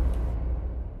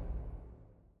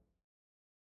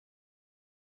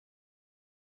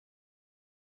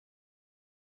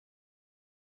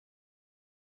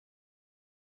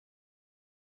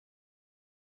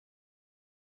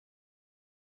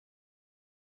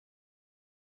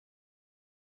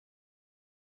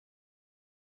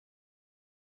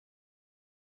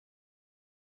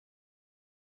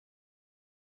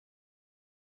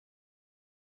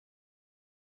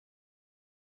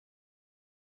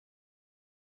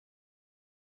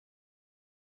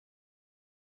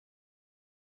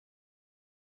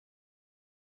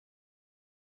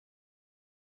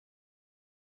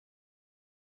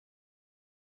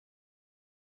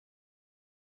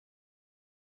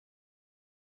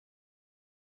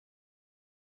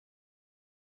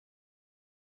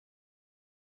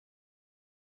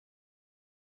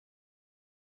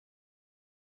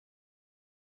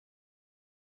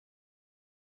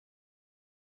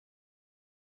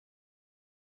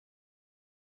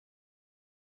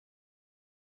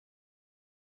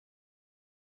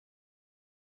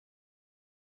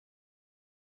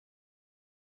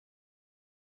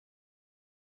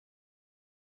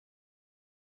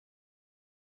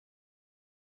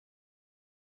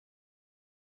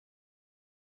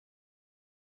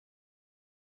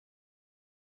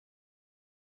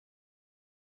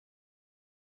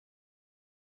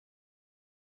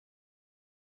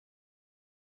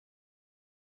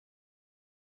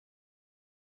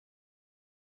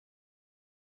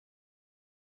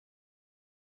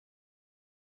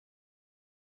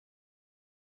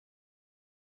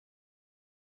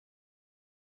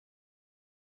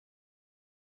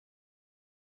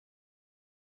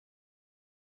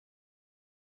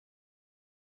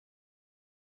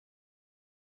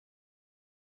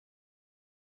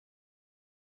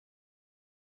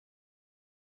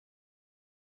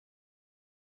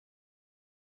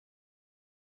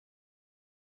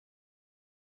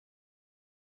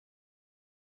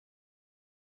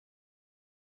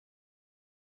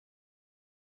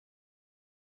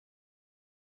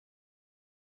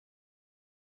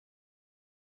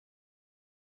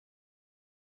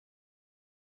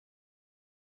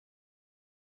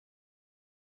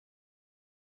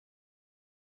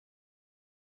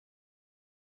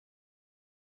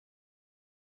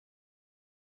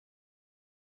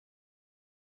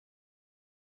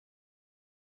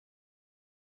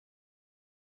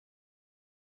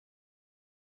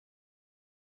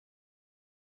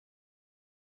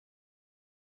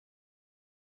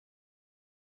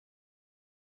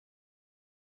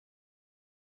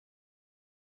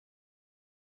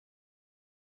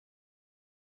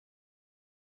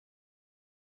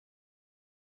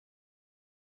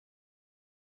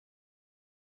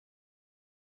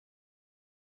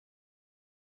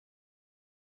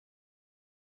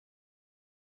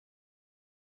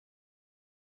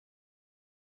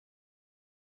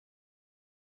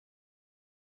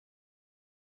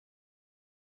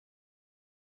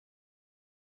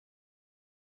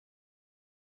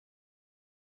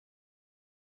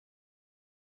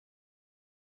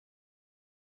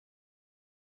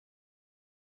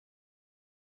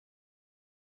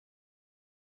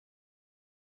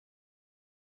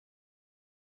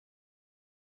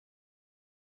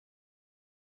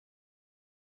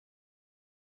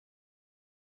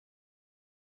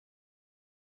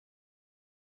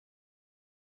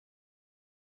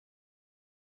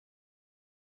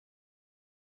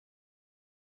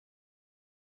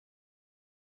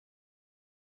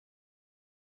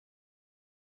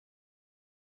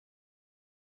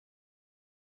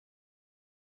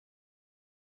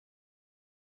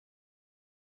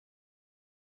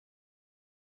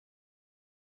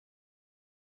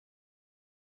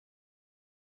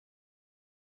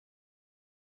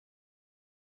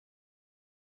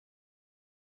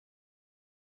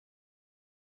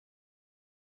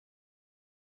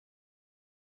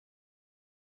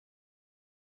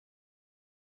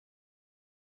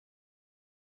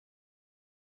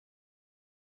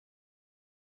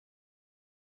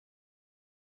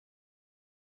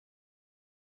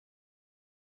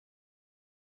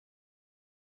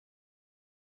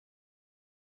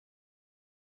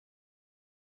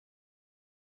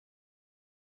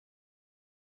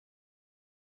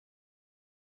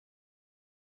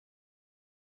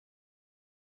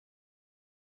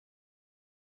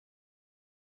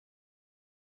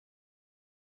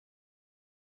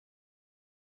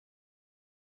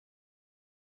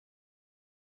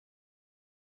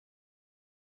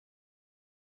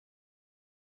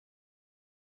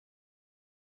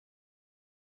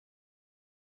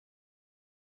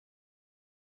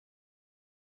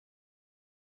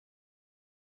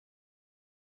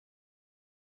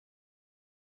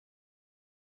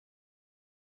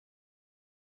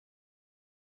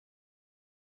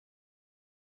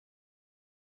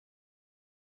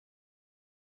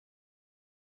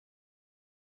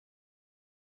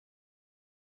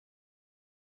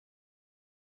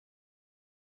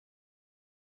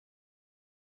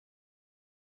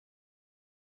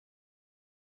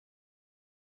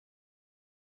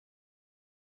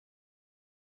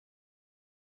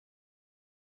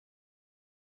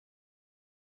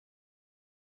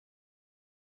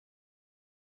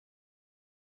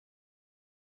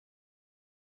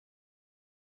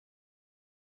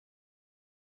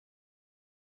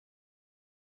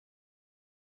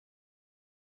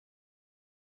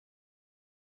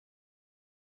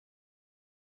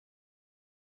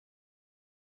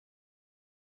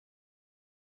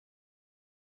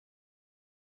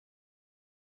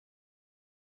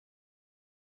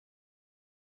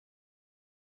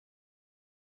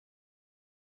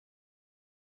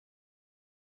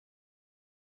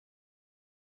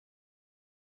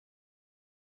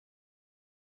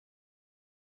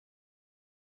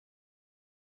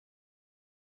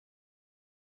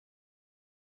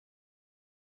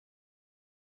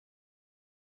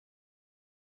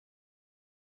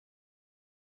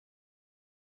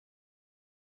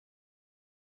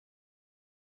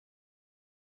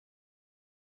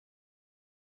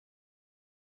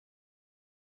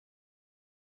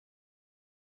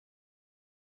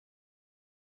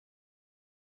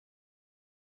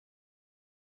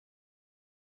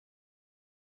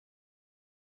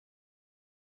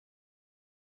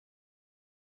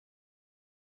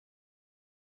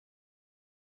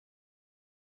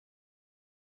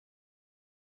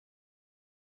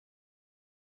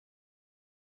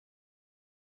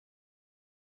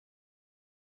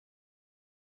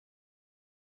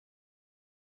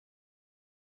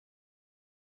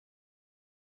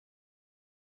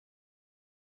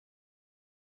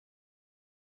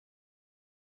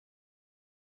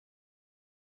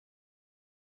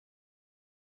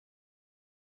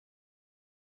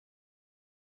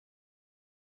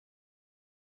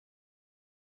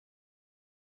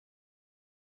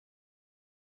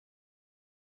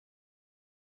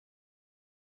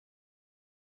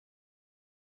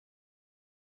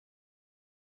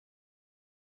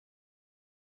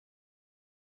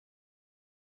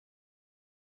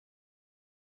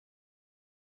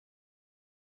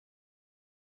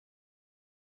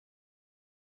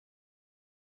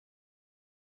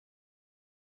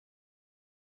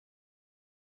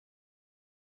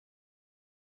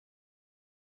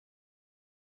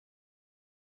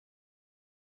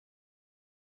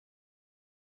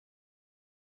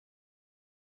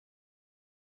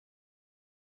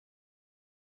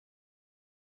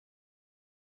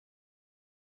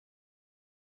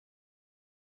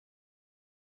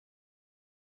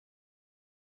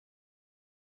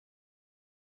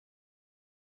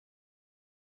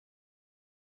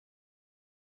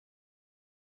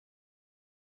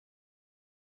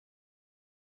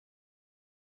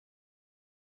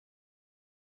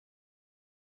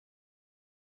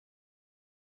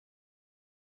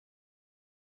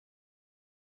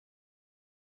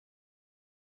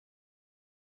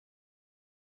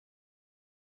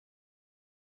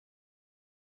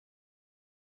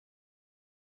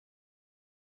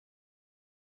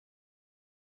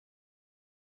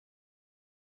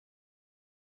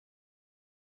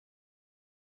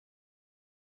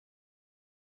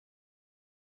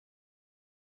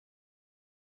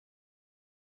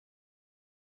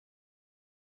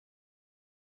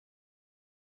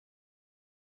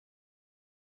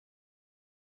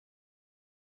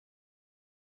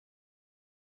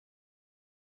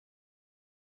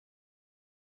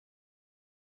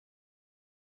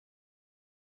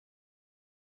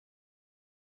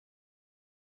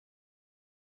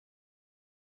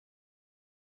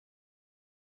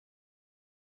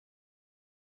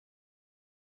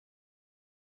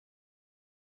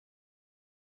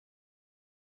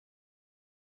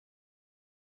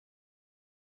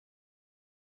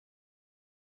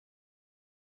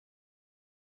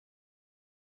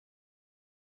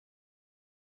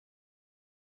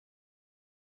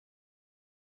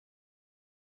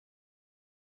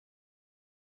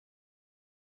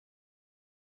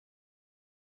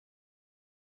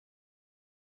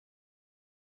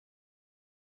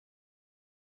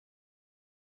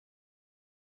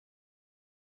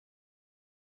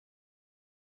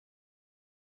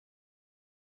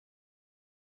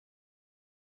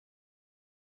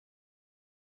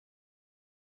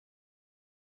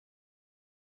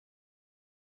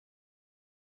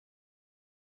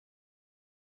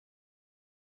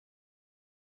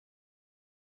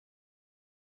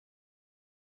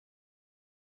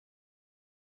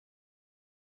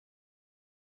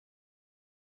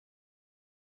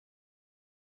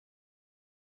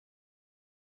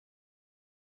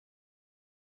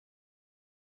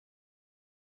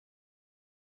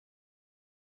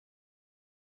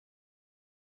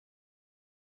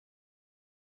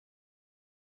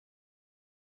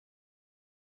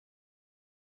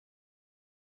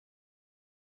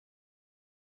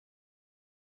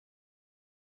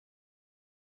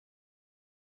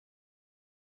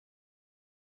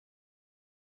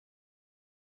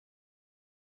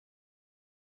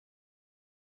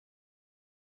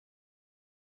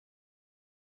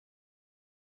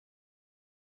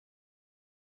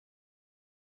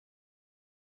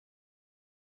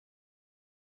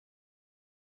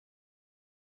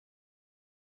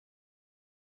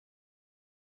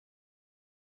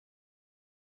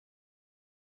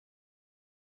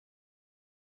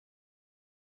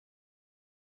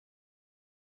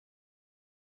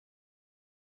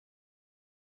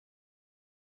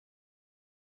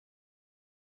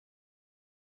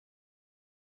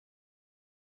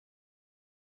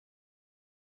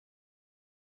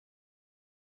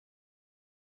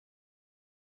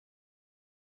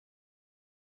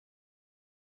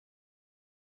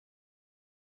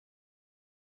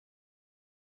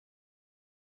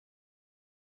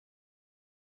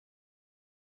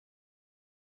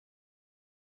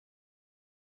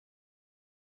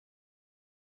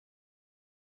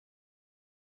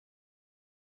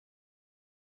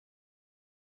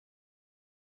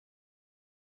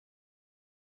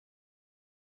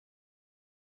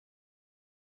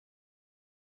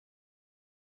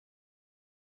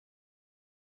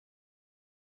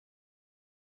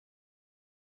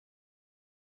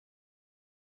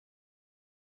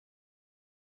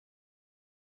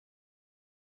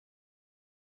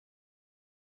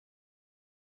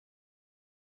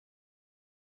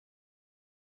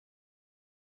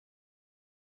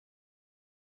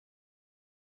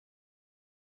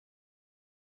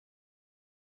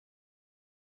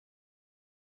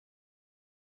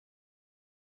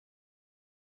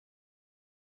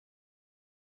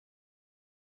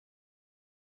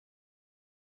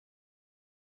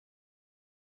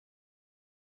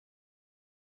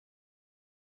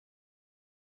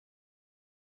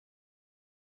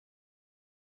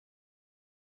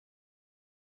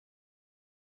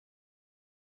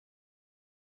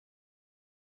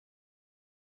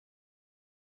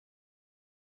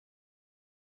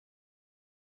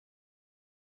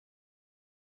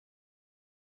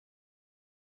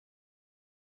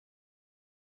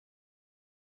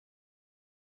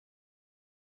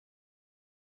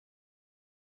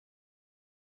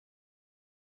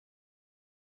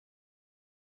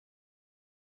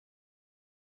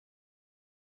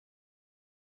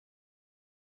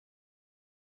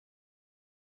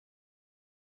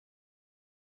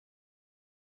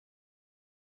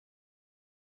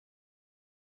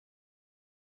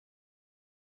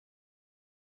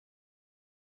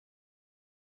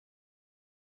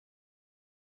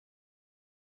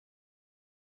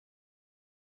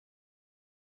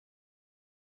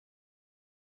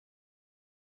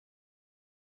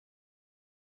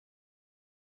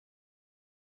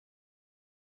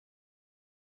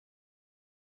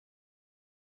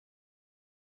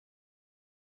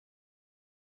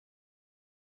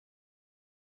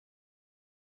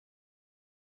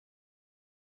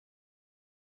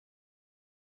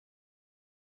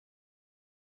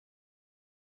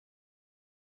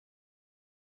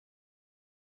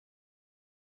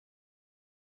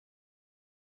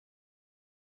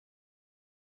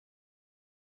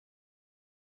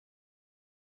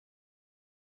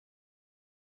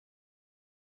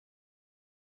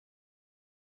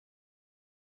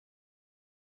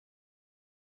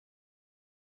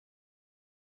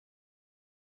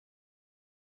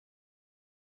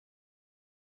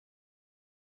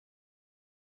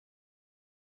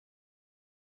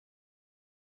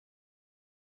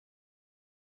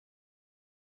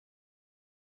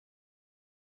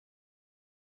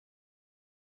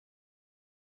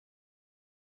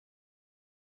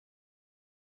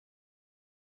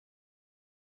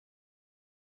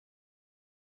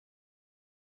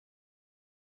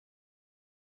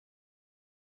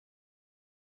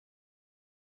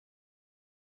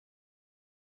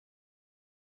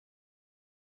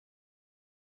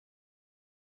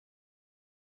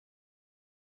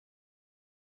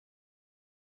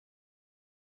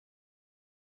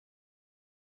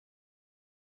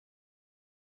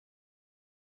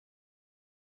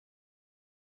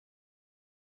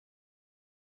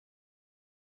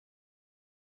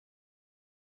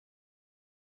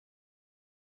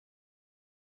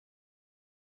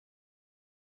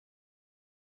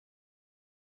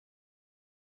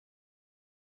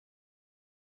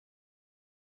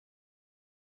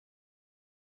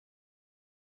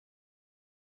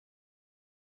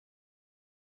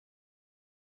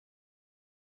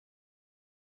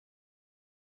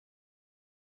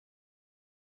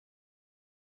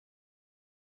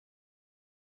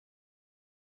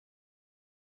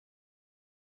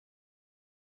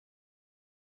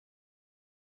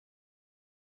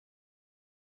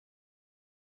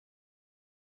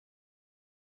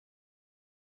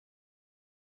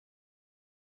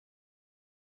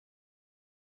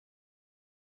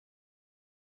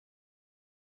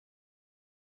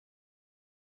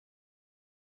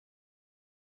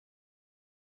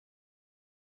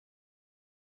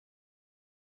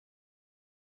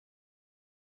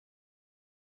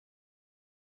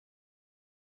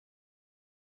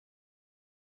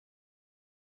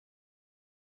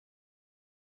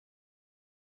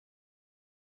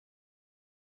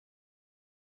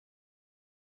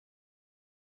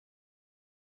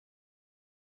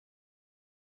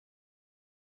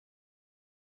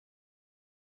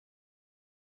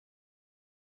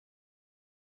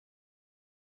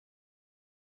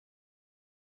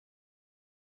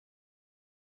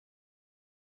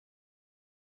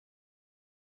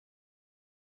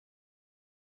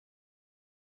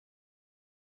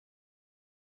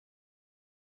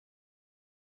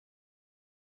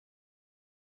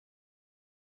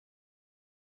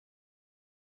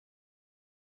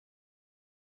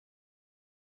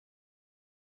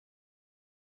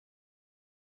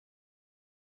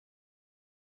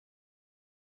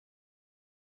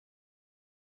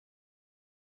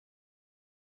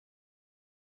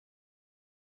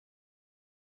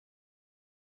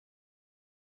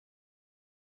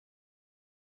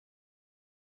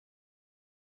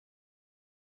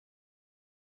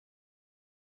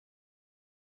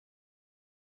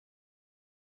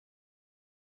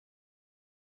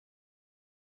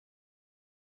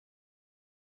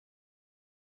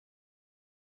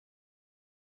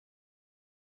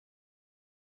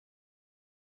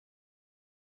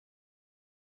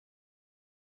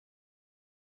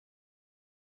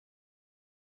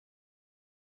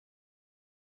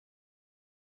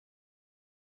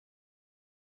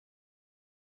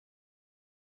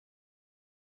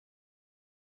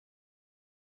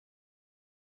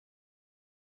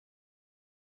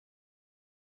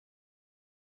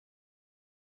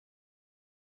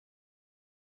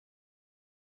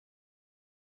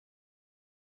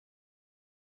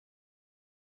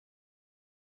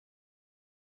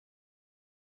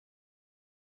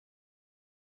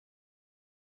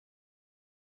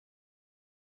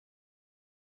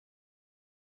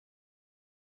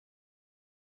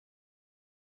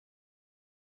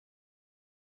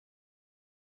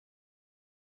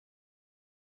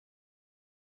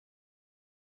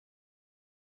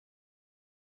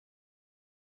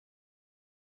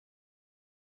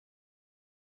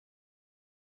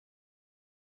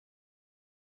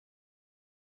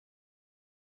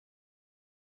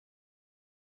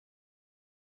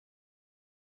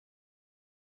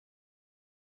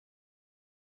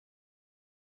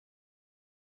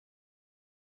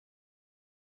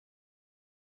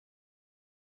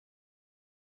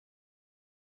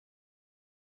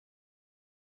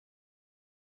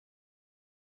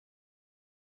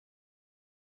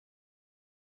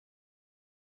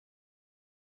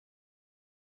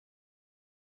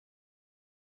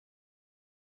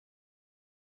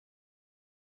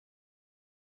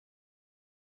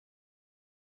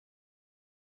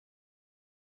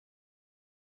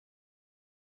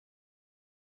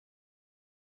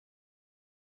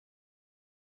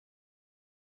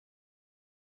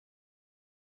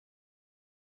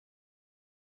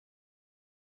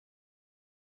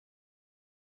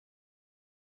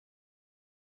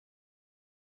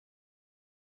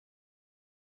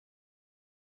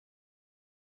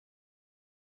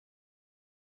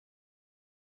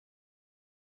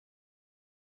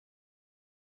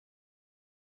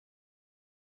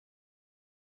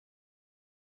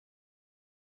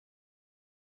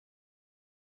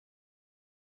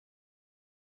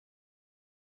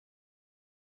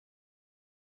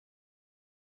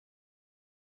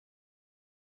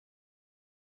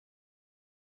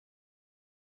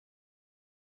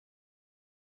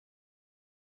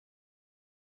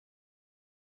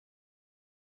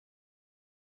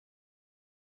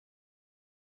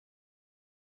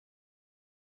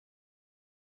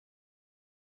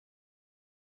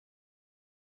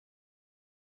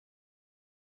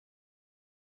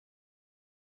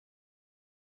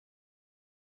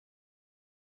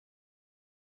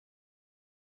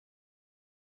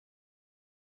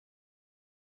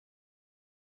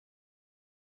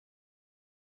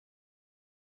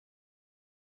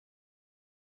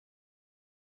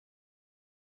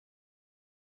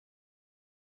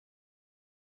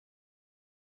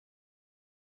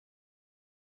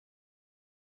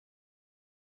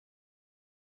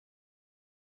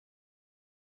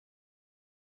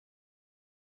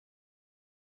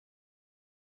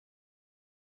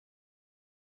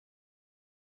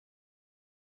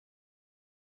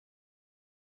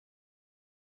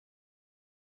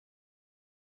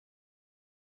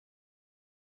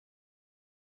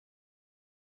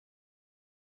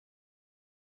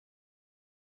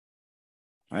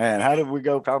 Man, how did we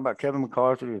go talk about Kevin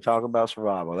McCarthy to talk about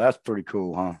survival? That's pretty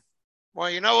cool, huh? Well,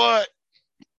 you know what?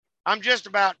 I'm just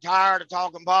about tired of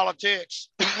talking politics.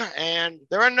 And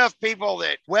there are enough people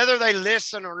that whether they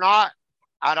listen or not,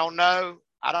 I don't know.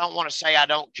 I don't want to say I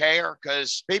don't care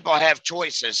because people have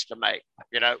choices to make.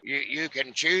 You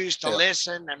can choose to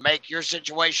listen and make your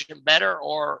situation better,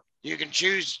 or you can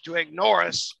choose to ignore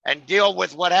us and deal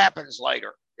with what happens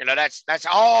later. That's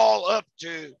all up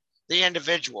to the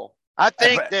individual. I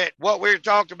think that what we're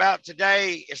talking about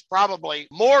today is probably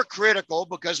more critical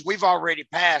because we've already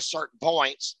passed certain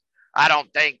points. I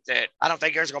don't think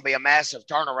there's going to be a massive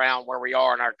turnaround where we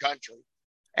are in our country.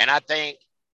 And I think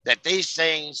that these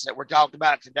things that we're talking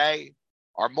about today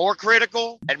are more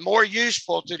critical and more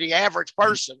useful to the average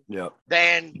person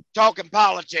than talking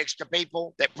politics to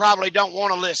people that probably don't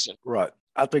want to listen. Right.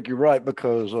 I think you're right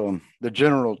because the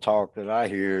general talk that I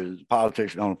hear is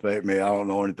politics don't affect me. I don't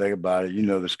know anything about it.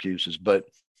 The excuses. But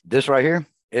this right here,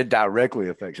 it directly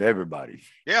affects everybody.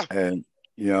 Yeah. And,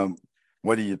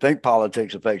 whether you think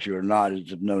politics affects you or not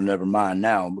is never mind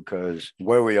now, because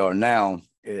where we are now,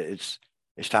 it's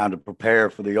time to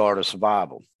prepare for the art of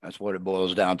survival. That's what it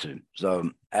boils down to. So,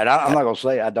 and I'm not going to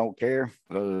say I don't care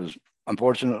because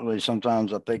unfortunately,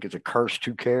 sometimes I think it's a curse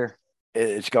to care.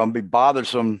 It's going to be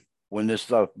bothersome when this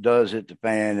stuff does hit the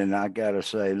fan. And I got to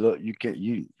say, look, you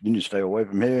need to stay away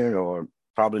from here, or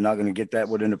probably not going to get that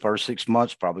within the first 6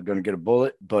 months, probably going to get a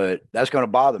bullet, but that's going to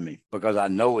bother me because I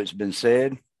know it's been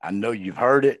said. I know you've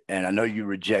heard it, and I know you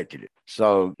rejected it.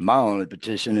 So my only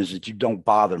petition is that you don't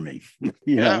bother me,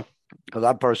 know, because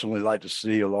I personally like to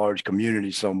see a large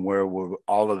community somewhere where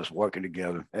all of us working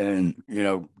together and,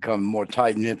 become more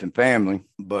tight-knit than family.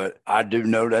 But I do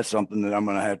know that's something that I'm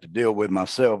going to have to deal with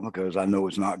myself because I know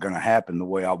it's not going to happen the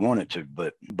way I want it to.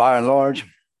 But by and large,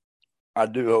 I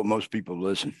do hope most people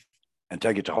listen and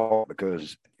take it to heart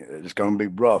because it's going to be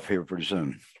rough here pretty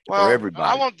soon for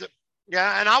everybody.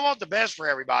 And I want the best for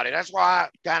everybody. That's why I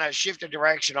kind of shifted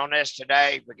direction on this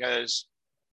today because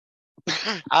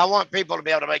I want people to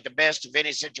be able to make the best of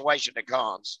any situation that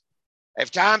comes. If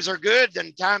times are good,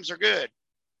 then times are good.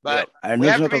 But and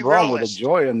there's nothing wrong with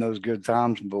enjoying those good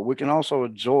times, but we can also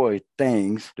enjoy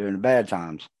things during the bad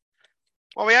times.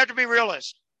 Well, we have to be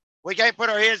realists. We can't put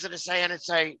our heads in the sand and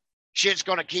say shit's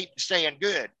going to keep staying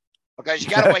good because you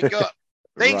got to wake up.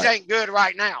 Things ain't good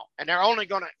right now, and they're on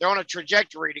a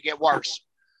trajectory to get worse.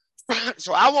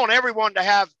 So I want everyone to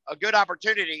have a good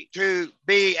opportunity to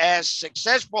be as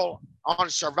successful on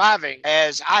surviving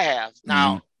as I have.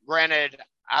 Now, granted,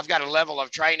 I've got a level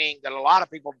of training that a lot of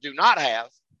people do not have,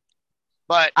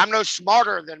 but I'm no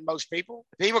smarter than most people.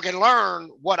 People can learn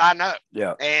what I know.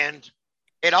 Yeah. And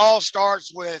it all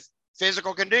starts with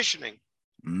physical conditioning.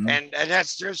 And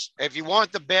that's just, if you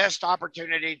want the best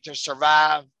opportunity to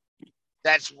survive,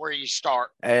 that's where you start.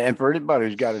 And for anybody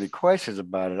who's got any questions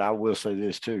about it, I will say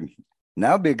this too.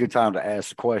 Now would be a good time to ask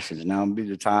the questions. Now would be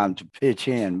the time to pitch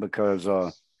in because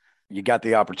you got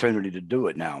the opportunity to do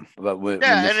it now. But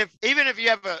even if you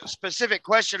have a specific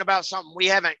question about something we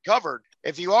haven't covered,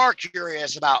 if you are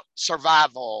curious about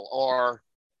survival or,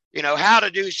 how to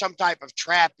do some type of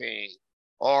trapping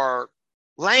or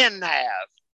land nav,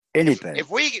 anything.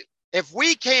 If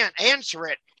we can't answer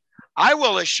it, I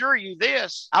will assure you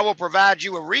this, I will provide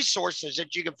you with resources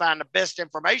that you can find the best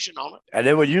information on it. And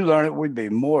then when you learn it, we'd be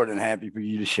more than happy for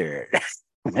you to share it.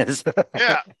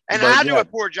 Yeah. And I do a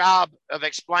poor job of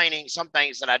explaining some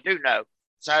things that I do know.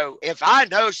 So if I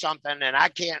know something and I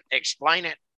can't explain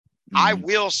it, I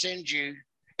will send you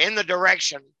in the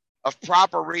direction of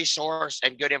proper resource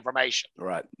and good information.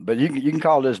 Right. But you can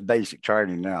call this basic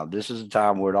training now. This is the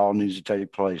time where it all needs to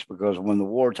take place because when the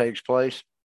war takes place,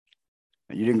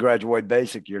 you didn't graduate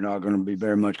basic, you're not going to be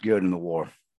very much good in the war.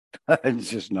 It's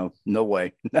just no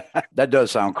way. That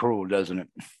does sound cruel, doesn't it?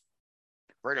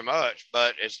 Pretty much,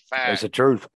 but it's a fact. It's the truth.